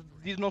blind, he just,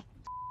 he's no.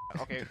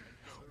 Okay.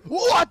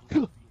 What?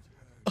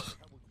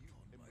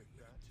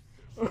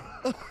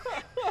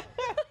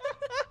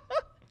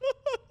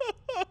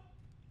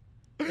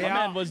 My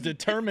man was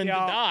determined to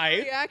Yeah. die.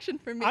 Reaction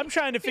from me. I'm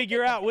trying to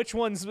figure out which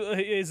one's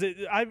is it.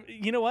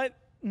 You know what?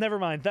 Never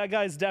mind. That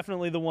guy's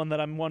definitely the one that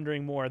I'm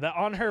wondering more. That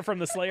on her from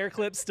the Slayer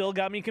clip still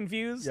got me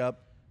confused. Yep.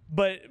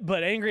 But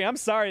Angry, I'm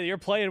sorry that you're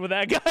playing with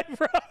that guy,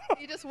 bro.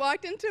 He just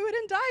walked into it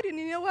and died, and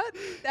you know what?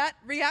 That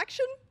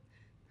reaction,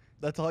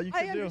 That's all you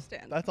can do.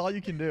 understand. That's all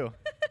you can do.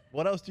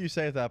 What else do you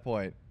say at that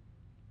point?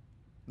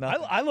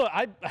 Nothing.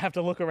 I have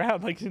to look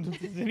around. Like,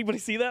 did anybody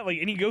see that? Like,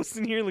 any ghosts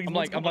in here? Like, I'm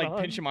what's like going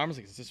on? pinching my arms.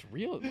 Like, is this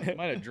real? Am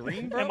I a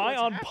dream, bro? Am I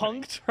What's on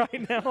happening? punked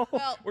right now?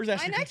 well, Where's my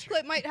Ashley next Kutcher?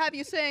 clip might have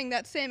you saying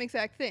that same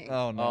exact thing.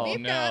 Oh no. Oh, We've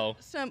no.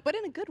 got some, but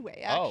in a good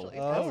way, Oh. actually.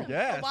 Oh, We've got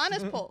yes. some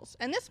Sylvanas pulls,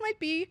 and this might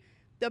be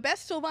the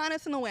best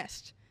Sylvanas in the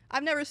West.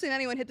 I've never seen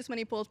anyone hit this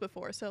many pulls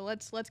before, so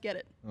let's get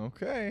it.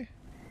 Okay.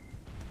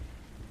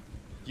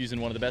 Using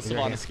one of the best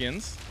Sylvanas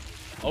skins.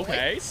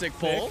 Okay, sick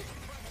pull.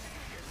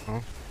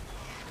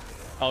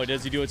 Oh,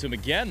 does he do it to him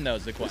again? That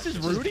was the question. is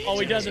Rudy? Oh,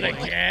 he does it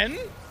again?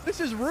 This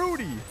is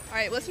Rudy. All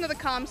right, listen to the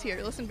comms here.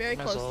 Listen very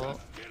closely.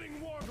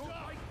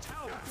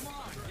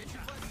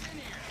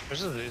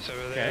 There's a loose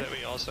over there that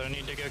we also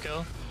need to go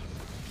kill.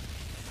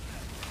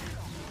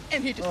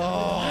 And he just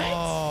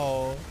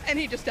Oh. and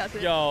he just does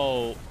it.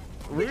 Yo,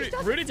 Rudy, just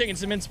does Rudy taking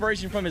some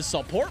inspiration from his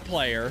support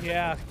player.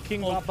 Yeah,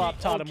 King Bob Bop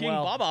taught him King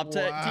well. Bob Bop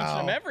teaching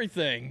Wow. him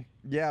everything.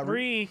 Yeah.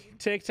 3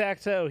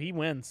 tic-tac-toe. He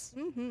wins.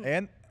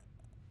 And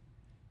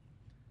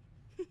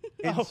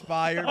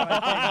inspired by King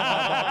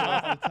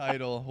Bob was the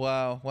title.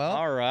 Wow. Well,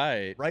 All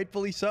right.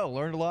 rightfully so.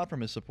 Learned a lot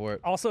from his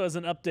support. Also, as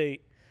an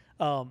update,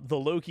 the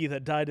Loki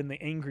that died in the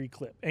Angry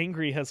clip.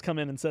 Angry has come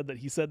in and said that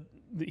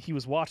he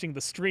was watching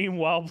the stream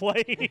while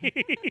playing.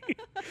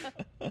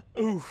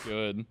 Oof.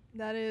 Good.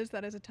 That is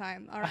a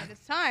time. All right,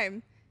 it's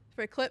time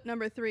for clip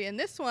number 3, and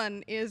this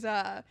one is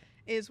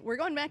we're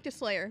going back to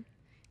Slayer.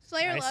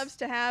 Slayer Nice. loves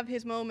to have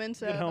his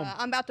moments of home.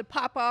 I'm about to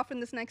pop off in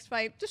this next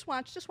fight. Just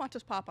watch us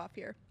pop off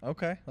here.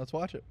 Okay, let's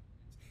watch it.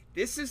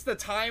 This is the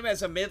time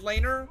as a mid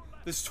laner.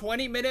 This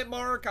 20-minute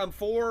mark, I'm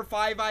 4 or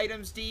 5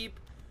 items deep.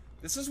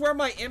 This is where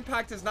my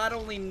impact is not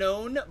only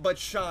known, but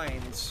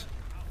shines.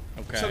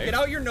 Okay. So get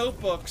out your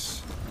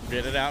notebooks.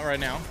 Get it out right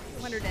now.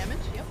 200 damage.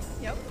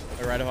 Yep.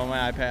 Right up on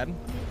my iPad.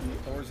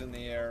 Thor's in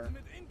the air.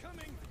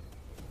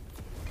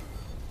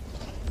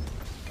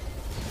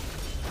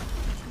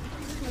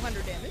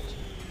 200 damage.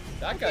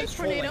 That Okay, guy's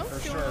trolling tornado.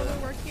 for Doing sure. a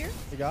little work here.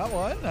 You got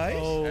one. Nice.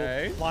 Oh,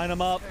 Okay. line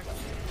him up.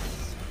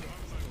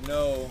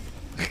 No.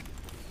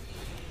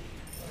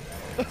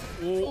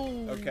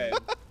 Okay.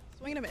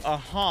 Swing and a miss.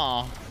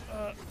 Uh-huh.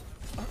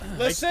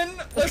 Listen,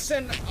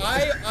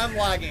 I'm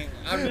lagging.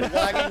 I'm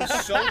lagging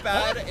so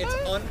bad, it's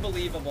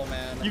unbelievable,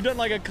 man. You've done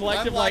like a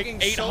collective I'm like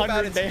lagging so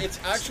bad, 800 damage it's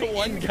actually to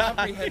one guy.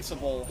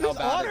 incomprehensible how His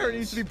bad honor it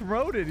needs is. to be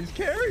promoted. He's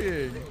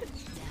carrying.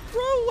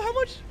 Bro, how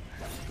much?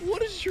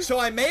 What is your... So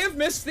I may have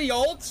missed the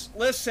ult.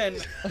 Listen,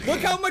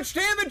 look how much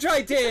damage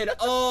I did.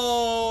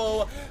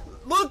 Oh,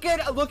 look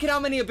at how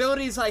many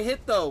abilities I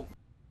hit though.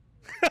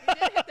 He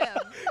did hit them.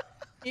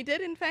 He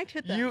did in fact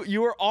hit them.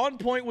 You were on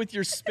point with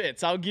your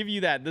spits. I'll give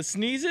you that. The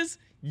sneezes,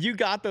 you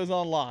got those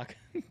on lock.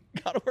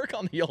 Gotta work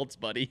on the ults,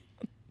 buddy.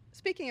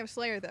 Speaking of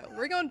Slayer, though,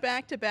 we're going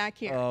back to back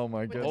here. Oh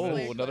my with the goodness.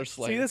 Slayer another clip.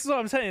 Slayer. See, this is what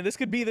I'm telling you. This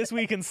could be this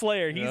week in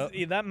Slayer. Yep.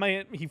 He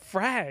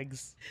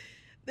frags.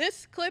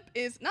 This clip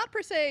is not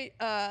per se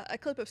a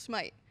clip of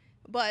Smite,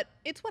 but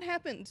it's what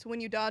happens when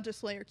you dodge a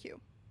Slayer Q.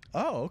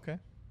 Oh, okay.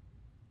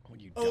 When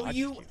you Oh, dodge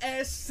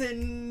U.S.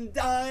 and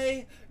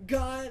I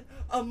got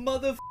a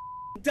mother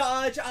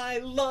dodge. I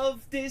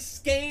love this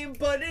game,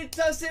 but it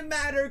doesn't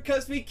matter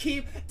because we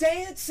keep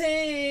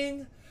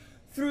dancing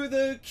through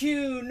the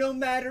queue. No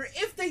matter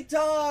if they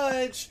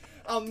dodge,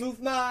 I'll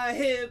move my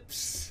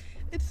hips.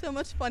 It's so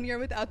much funnier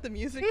without the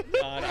music.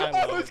 God,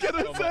 I love was it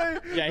gonna so say.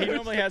 much. Yeah, he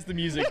normally has the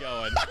music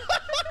going.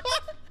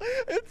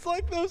 It's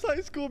like those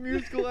High School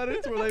Musical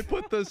edits where they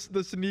put the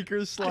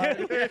sneakers slide.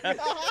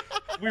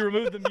 We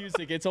removed the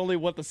music. It's only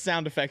what the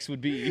sound effects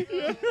would be.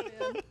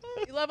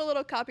 You love a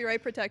little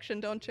copyright protection,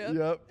 don't you?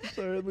 Yep,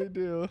 certainly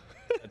do.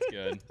 That's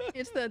good.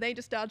 It's the they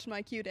just dodged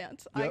my Q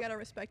dance. I Yep. gotta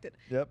respect it.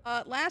 Yep.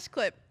 Last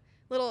clip,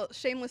 little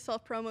shameless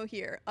self promo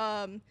here.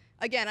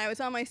 Again, I was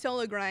on my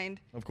solo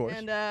grind. Of course.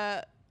 And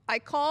I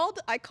called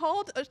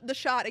the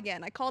shot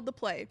again. I called the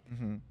play.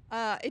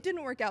 It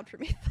didn't work out for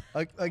me.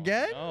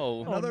 Again?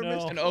 Oh, Another no.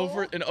 missed an call?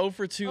 over 0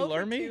 for 2 0 for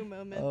Lermy? 2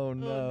 moment. Oh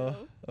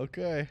no.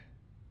 Okay.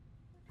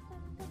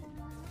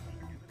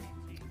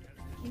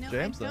 You know,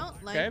 Jams, I though.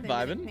 don't like Okay, that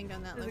vibing. getting pinged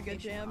on that This is a good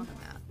location jam. on the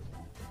map.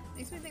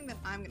 Makes me think that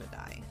I'm gonna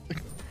die.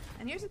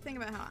 And here's the thing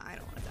about how I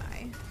don't want to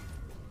die.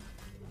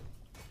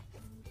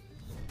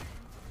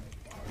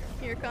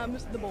 Here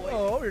comes the boy.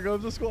 Oh, here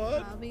goes the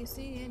squad. I'll be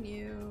seeing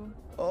you.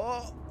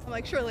 Oh. I'm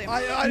like, surely I'm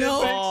I didn't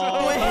No. think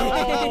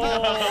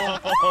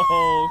so.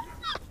 Oh.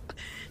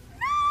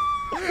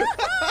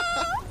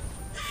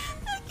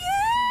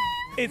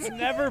 It's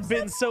never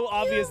been so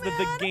obvious that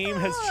the game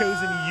has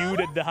chosen you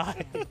to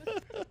die.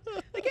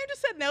 The game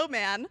just said no,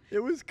 man. It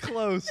was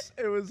close.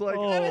 It was like,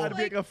 Oh. I I was had to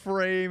make like- a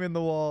frame in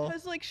the wall. I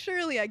was like,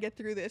 surely I get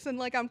through this. And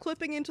like, I'm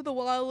clipping into the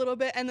wall a little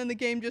bit, and then the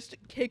game just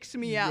kicks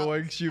me out.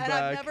 Yoinks you and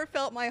back. I've never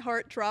felt my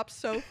heart drop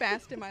so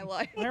fast in my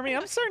life. Jeremy,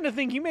 I'm starting to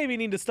think you maybe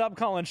need to stop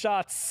calling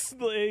shots.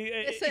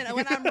 Listen,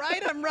 when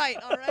I'm right,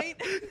 all right?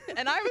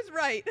 And I was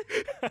right.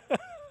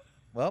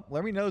 Well,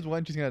 Lermy knows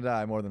when she's gonna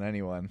die more than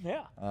anyone.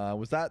 Yeah.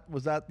 Was that the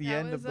That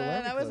end of was, the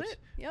Lermy that was clips? it.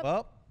 Yep.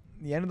 Well,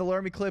 the end of the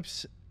Lermy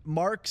clips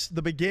marks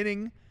the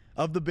beginning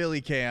of the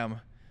Billy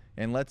Cam,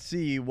 and let's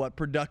see what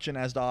production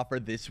has to offer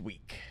this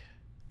week.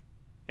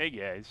 Hey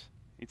guys,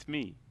 it's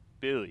me,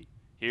 Billy,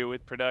 here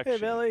with production. Hey,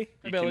 Billy. You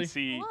Hey, Billy. can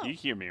see, Hello. you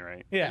hear me,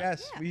 right? Yeah.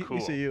 Yes, we Cool.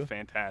 see you.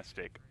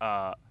 Fantastic.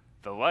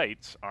 The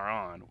lights are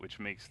on, which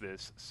makes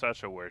this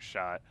such a worse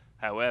shot.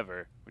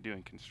 However, we're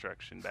doing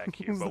construction back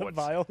here. Was but that what's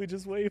Vile who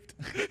just waved?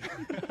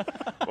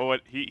 well,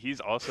 what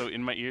he's also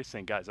in my ear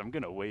saying, guys, I'm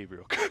gonna wave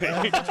real quick.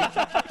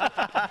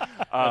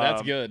 Oh,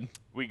 that's good.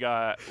 We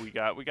got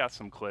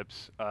some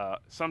clips.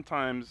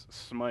 Sometimes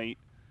Smite,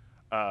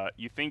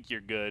 you think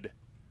you're good,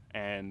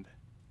 and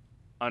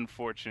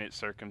unfortunate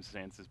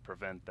circumstances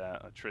prevent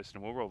that.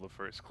 Tristan, we'll roll the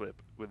first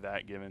clip with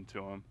that given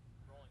to him.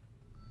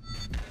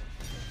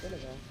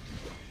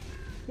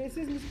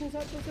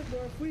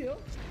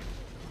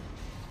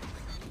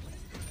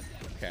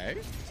 Okay.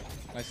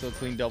 Nice little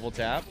clean double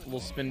tap. We'll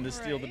spin to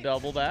steal the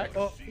double back.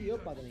 Oh.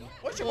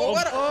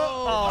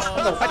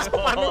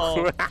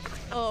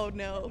 Oh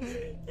no.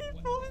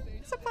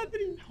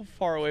 How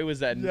far away was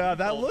that? Yeah,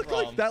 that pull looked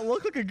from?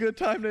 like a good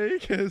time to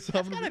Akis.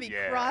 It's gotta be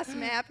Yeah. cross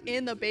map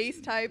in the base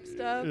type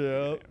stuff.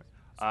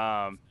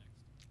 Yeah.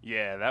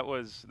 Yeah, that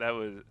was.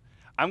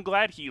 I'm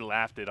glad he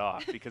laughed it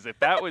off because if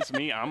that was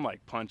me, I'm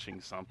like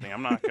punching something.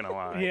 I'm not gonna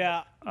lie.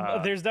 Yeah.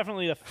 There's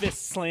definitely a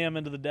fist slam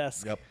into the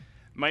desk. Yep.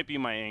 Might be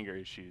my anger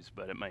issues,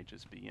 but it might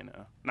just be,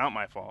 not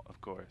my fault, of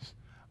course.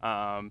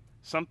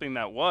 Something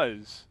that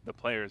was the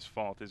player's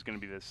fault is going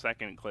to be the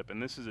second clip,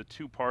 and this is a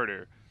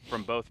two-parter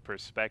from both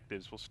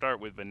perspectives. We'll start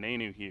with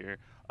Venenu here,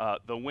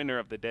 the winner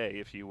of the day,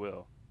 if you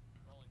will.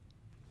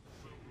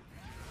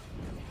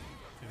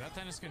 Dude, that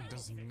tennis gun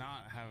does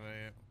not have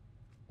a...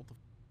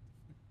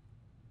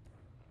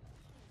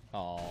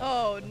 Oh,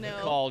 Oh no.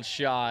 called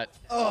shot.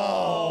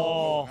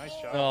 Oh. Nice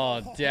shot.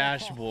 Oh,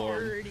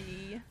 dashboard.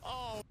 Birdie.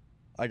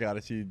 I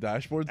gotta see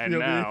dashboards. And POV.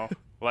 now,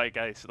 like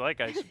I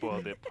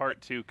spoiled it, part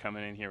 2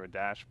 coming in here with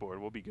dashboard.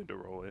 We'll be good to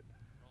roll it.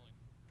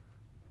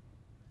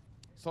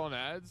 Selling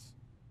ads.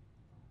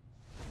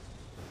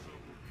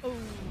 Oh.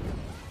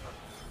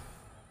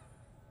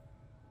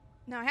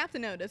 Now I have to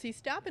know, does he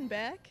stop and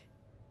back?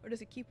 Or does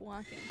he keep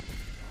walking?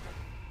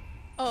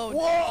 Oh,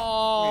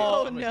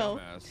 Oh, oh no.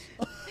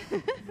 he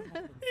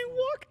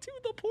walked to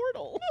the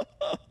portal.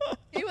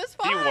 He was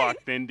He fine.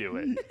 walked into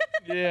it.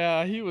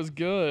 Yeah, he was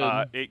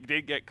good. It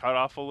did get cut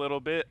off a little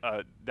bit.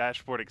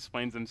 Dashboard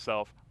explains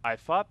himself. I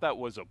thought that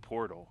was a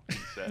portal, he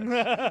says. it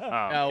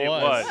It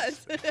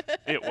was.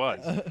 It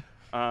was.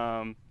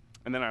 And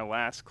then our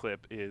last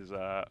clip is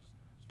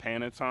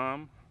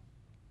Panatom.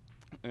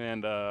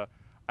 And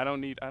I don't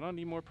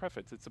need more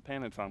preface. It's a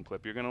Panatom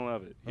clip. You're gonna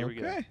love it. Here we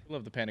go. Okay.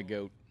 Love the panda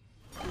goat.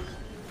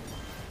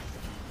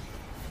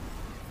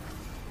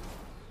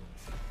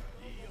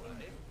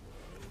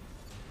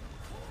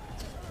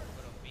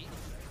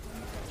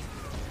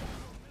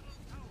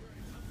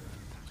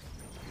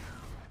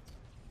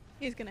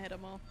 He's gonna hit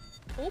them all.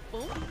 Oh,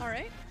 boom. All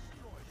right.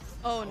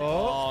 Oh no.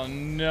 Oh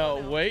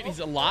no! Wait, he's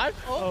alive?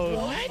 Oh,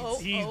 What? oh,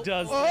 He oh,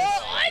 does oh, this.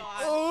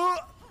 Oh.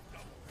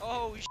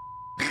 Oh,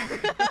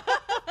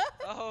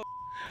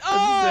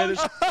 oh.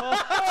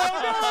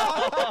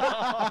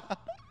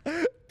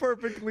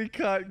 Perfectly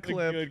cut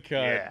clip. Good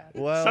cut. Yeah.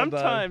 Well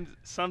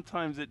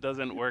sometimes it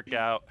doesn't work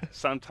out.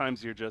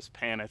 Sometimes you're just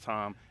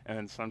Panatom, and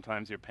then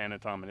sometimes you're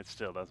Panatom and it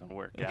still doesn't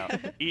work out.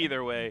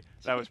 Either way,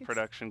 that was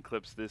production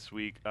clips this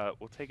week.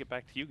 We'll take it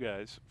back to you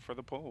guys for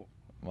the poll.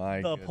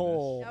 My the goodness.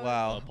 poll.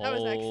 Wow. That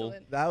was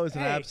excellent. That was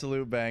an Hey.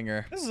 absolute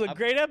banger. This is a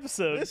great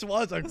episode. This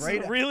was a This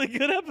great is a really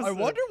good episode. I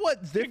wonder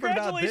what's different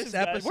about this Congratulations,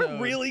 guys. episode.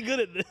 We're really good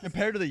at this.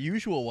 compared to the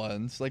usual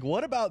ones. Like,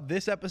 what about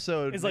this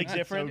episode It's like makes it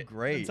different so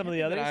great? than some of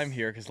the others. I'm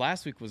here because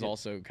last week was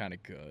also kind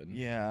of good.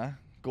 Yeah.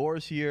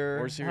 Gore's here.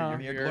 Gore's here, Huh.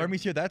 you're here.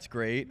 Glormy's here. That's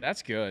great.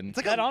 That's good. It's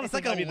like That a, honestly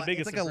it's like might be a, the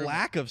biggest it's like a improvement.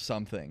 lack of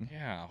something.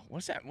 Yeah.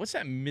 What's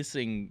that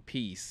missing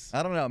piece?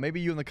 I don't know.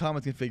 Maybe you in the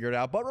comments can figure it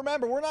out. But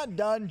remember, we're not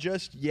done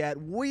just yet.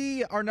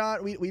 We are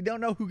not. We don't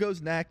know who goes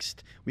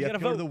next. We have to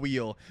gotta go to vote. the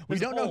wheel. We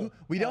There's a don't know. poll.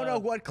 We don't know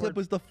what clip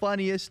was the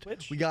funniest.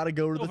 Twitch? We got to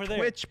go to the Over there.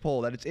 Twitch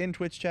poll that it's in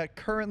Twitch chat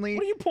currently.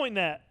 What are you pointing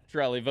at?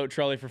 Trelly, vote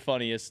Trelly for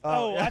funniest.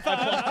 Oh, I thought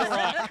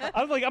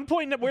I was like, I'm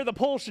pointing at where the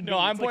poll should be. no,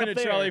 I'm It's like pointing up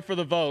at there. Trelly for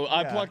the vote.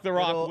 I Yeah, plucked the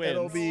rock it'll, wins.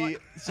 It'll be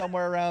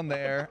somewhere around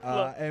there.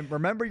 And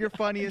remember your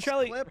funniest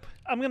Trelly, clip.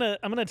 I'm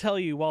gonna tell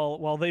you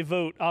while they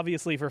vote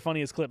obviously for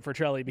funniest clip for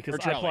Trelly because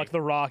For I Trelly. plucked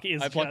the rock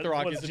is I Plucked the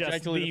Rock was is just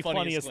objectively the the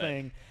funniest clip.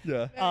 thing. Yeah.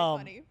 Very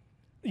funny.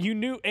 You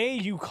knew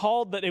you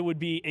called that it would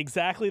be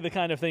exactly the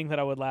kind of thing that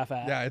I would laugh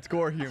at. Yeah, it's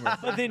gore humor.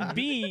 But then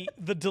B,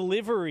 the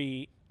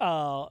delivery,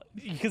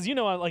 because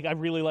I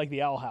really like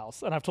the Owl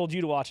House, and I've told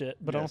you to watch it,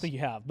 but I don't Yes. think you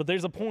have. But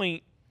there's a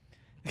point.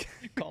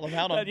 Call him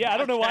out on. Yeah, I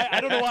don't know why.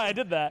 I don't know why I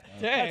did that.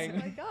 Oh Dang.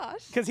 my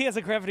gosh. Because he has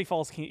a Gravity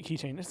Falls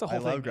keychain. It's the I whole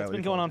love thing. It's Gravity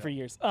been going Falls, on for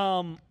years.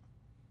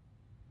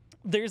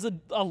 There's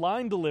a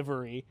line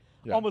delivery.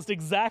 Yeah. Almost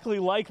exactly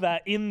like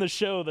that in the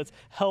show that's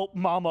help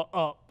mama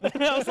up.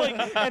 And I was like,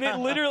 and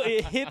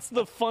it hits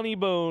the funny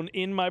bone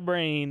in my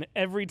brain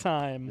every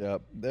time.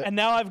 Yep. And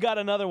now I've got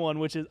another one,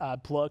 which is I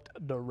plucked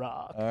the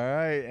rock. All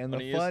right, and the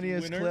Funniest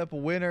funniest winner? clip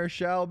winner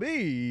shall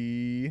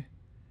be.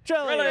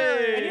 Trelly.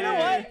 And you know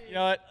what? You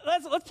know what?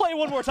 Let's play it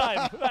one more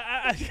time.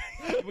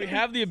 We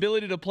have the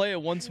ability to play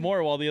it once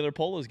more while the other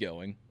poll is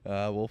going.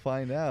 We'll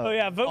find out. Oh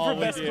yeah, vote Oh, for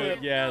we best do. clip.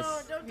 Yes.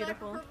 No, don't die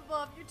Beautiful. for purple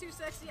buff. You're too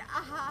sexy.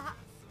 Ah.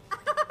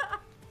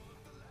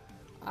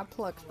 I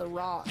plucked the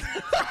rock.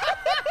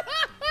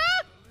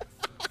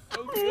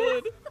 So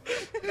good.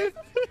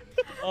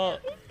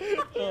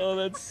 Oh,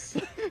 that's.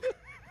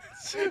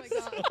 Oh my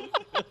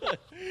god.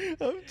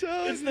 I'm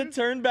telling It's the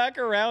turn back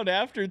around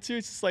after too.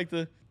 It's just like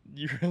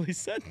you really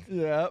said.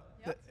 Yep.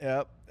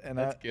 And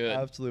That's good.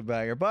 absolute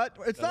banger. But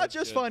it's not that's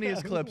just good.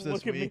 funniest clips this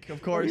Look at me. week, of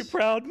Are you course.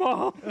 proud,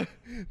 Mom?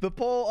 The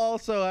poll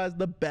also has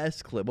the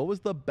best clip. What was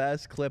the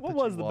best clip? What that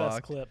was you the best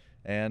walked? clip?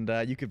 And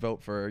you could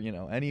vote for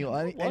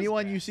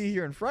anyone you best? see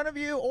here in front of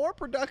you or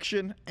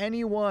production.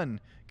 Anyone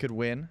could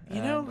win.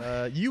 You know-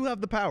 And, you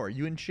have the power.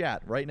 You in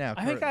chat right now.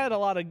 I think I had a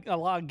lot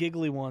of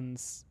giggly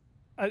ones.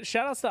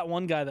 Shout outs to that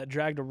one guy that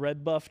dragged a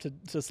red buff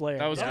to Slayer.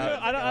 That was I don't good.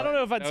 know- I don't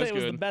know if I'd That say was it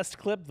was the good. best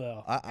clip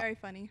though. Very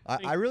funny.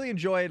 I really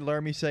enjoyed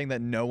Lermy saying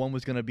that no one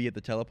was going to be at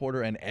the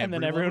teleporter and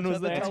then everyone was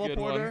at the there. That's a good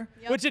one. teleporter.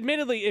 Yep. Which,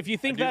 admittedly, if you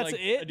think that's I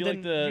it, do then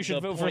like the, you should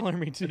the vote point, for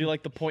Lermy too. I do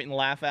like the point and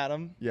laugh at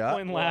him. Yeah.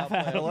 Point and laugh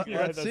at him. Let's You're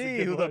right, see that's a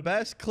good who the one.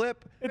 best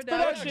clip. It's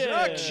Production.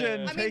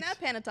 Production. I mean, takes-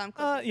 that Panatom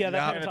clip. Yeah, that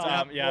Yeah, Panatom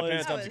Panatom- yeah, was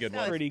Panatom's a good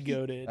one. pretty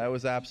goated. That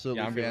was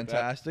absolutely Yeah, I'm good with that.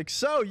 fantastic.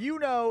 So you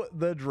know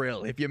the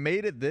drill. If you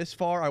made it this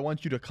far, I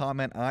want you to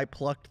comment, I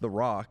plucked the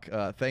rock.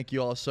 Thank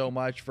you all so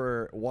much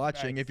for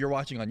watching. If you're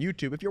watching on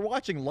YouTube, if you're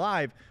watching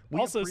live, we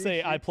Also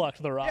say I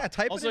plucked the rock. Yeah,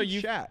 type Also, it in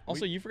you chat.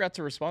 you forgot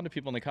to respond to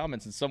people in the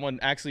comments, and someone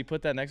actually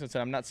put that next one and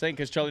said, "I'm not saying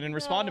because Charlie didn't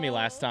respond to me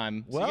last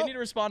time." So Well, you need to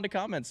respond to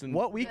comments. And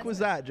What week was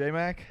that,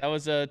 J-Mac? that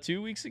was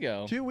 2 weeks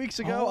ago. 2 weeks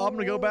ago. I'm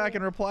going to go back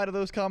and reply to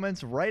those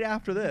comments right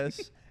after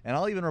this. And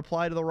I'll even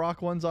reply to the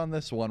rock ones on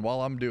this one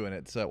while I'm doing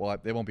it. So, well,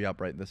 they won't be up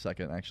right this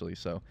second, actually.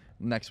 So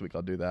next week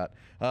I'll do that.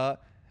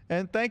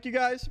 And thank you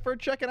guys for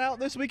checking out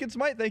This Week in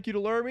Smite. Thank you to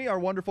Lermy, our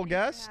wonderful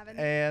guest. having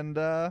me. And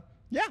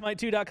yeah,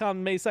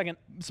 Smite2.com May 2nd.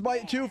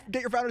 Smite 2,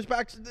 get your founders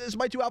packs.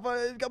 Smite 2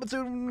 Alpha coming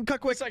soon. Cut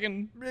quick.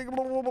 Second.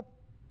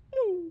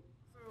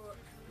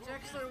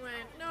 Jexler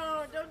went,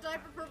 no, don't die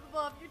for purple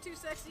buff. You're too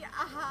sexy.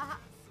 Ah.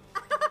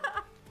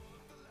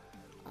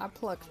 I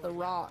plucked the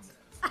rock.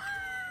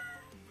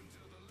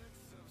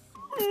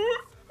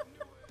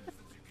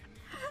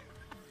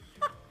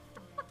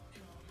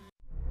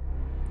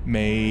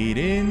 Made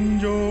in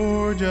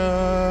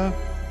Georgia.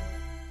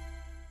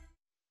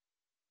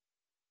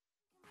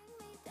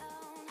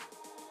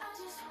 I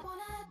just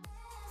wanna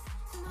dance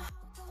till my heart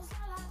goes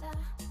la la la.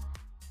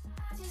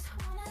 I just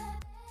wanna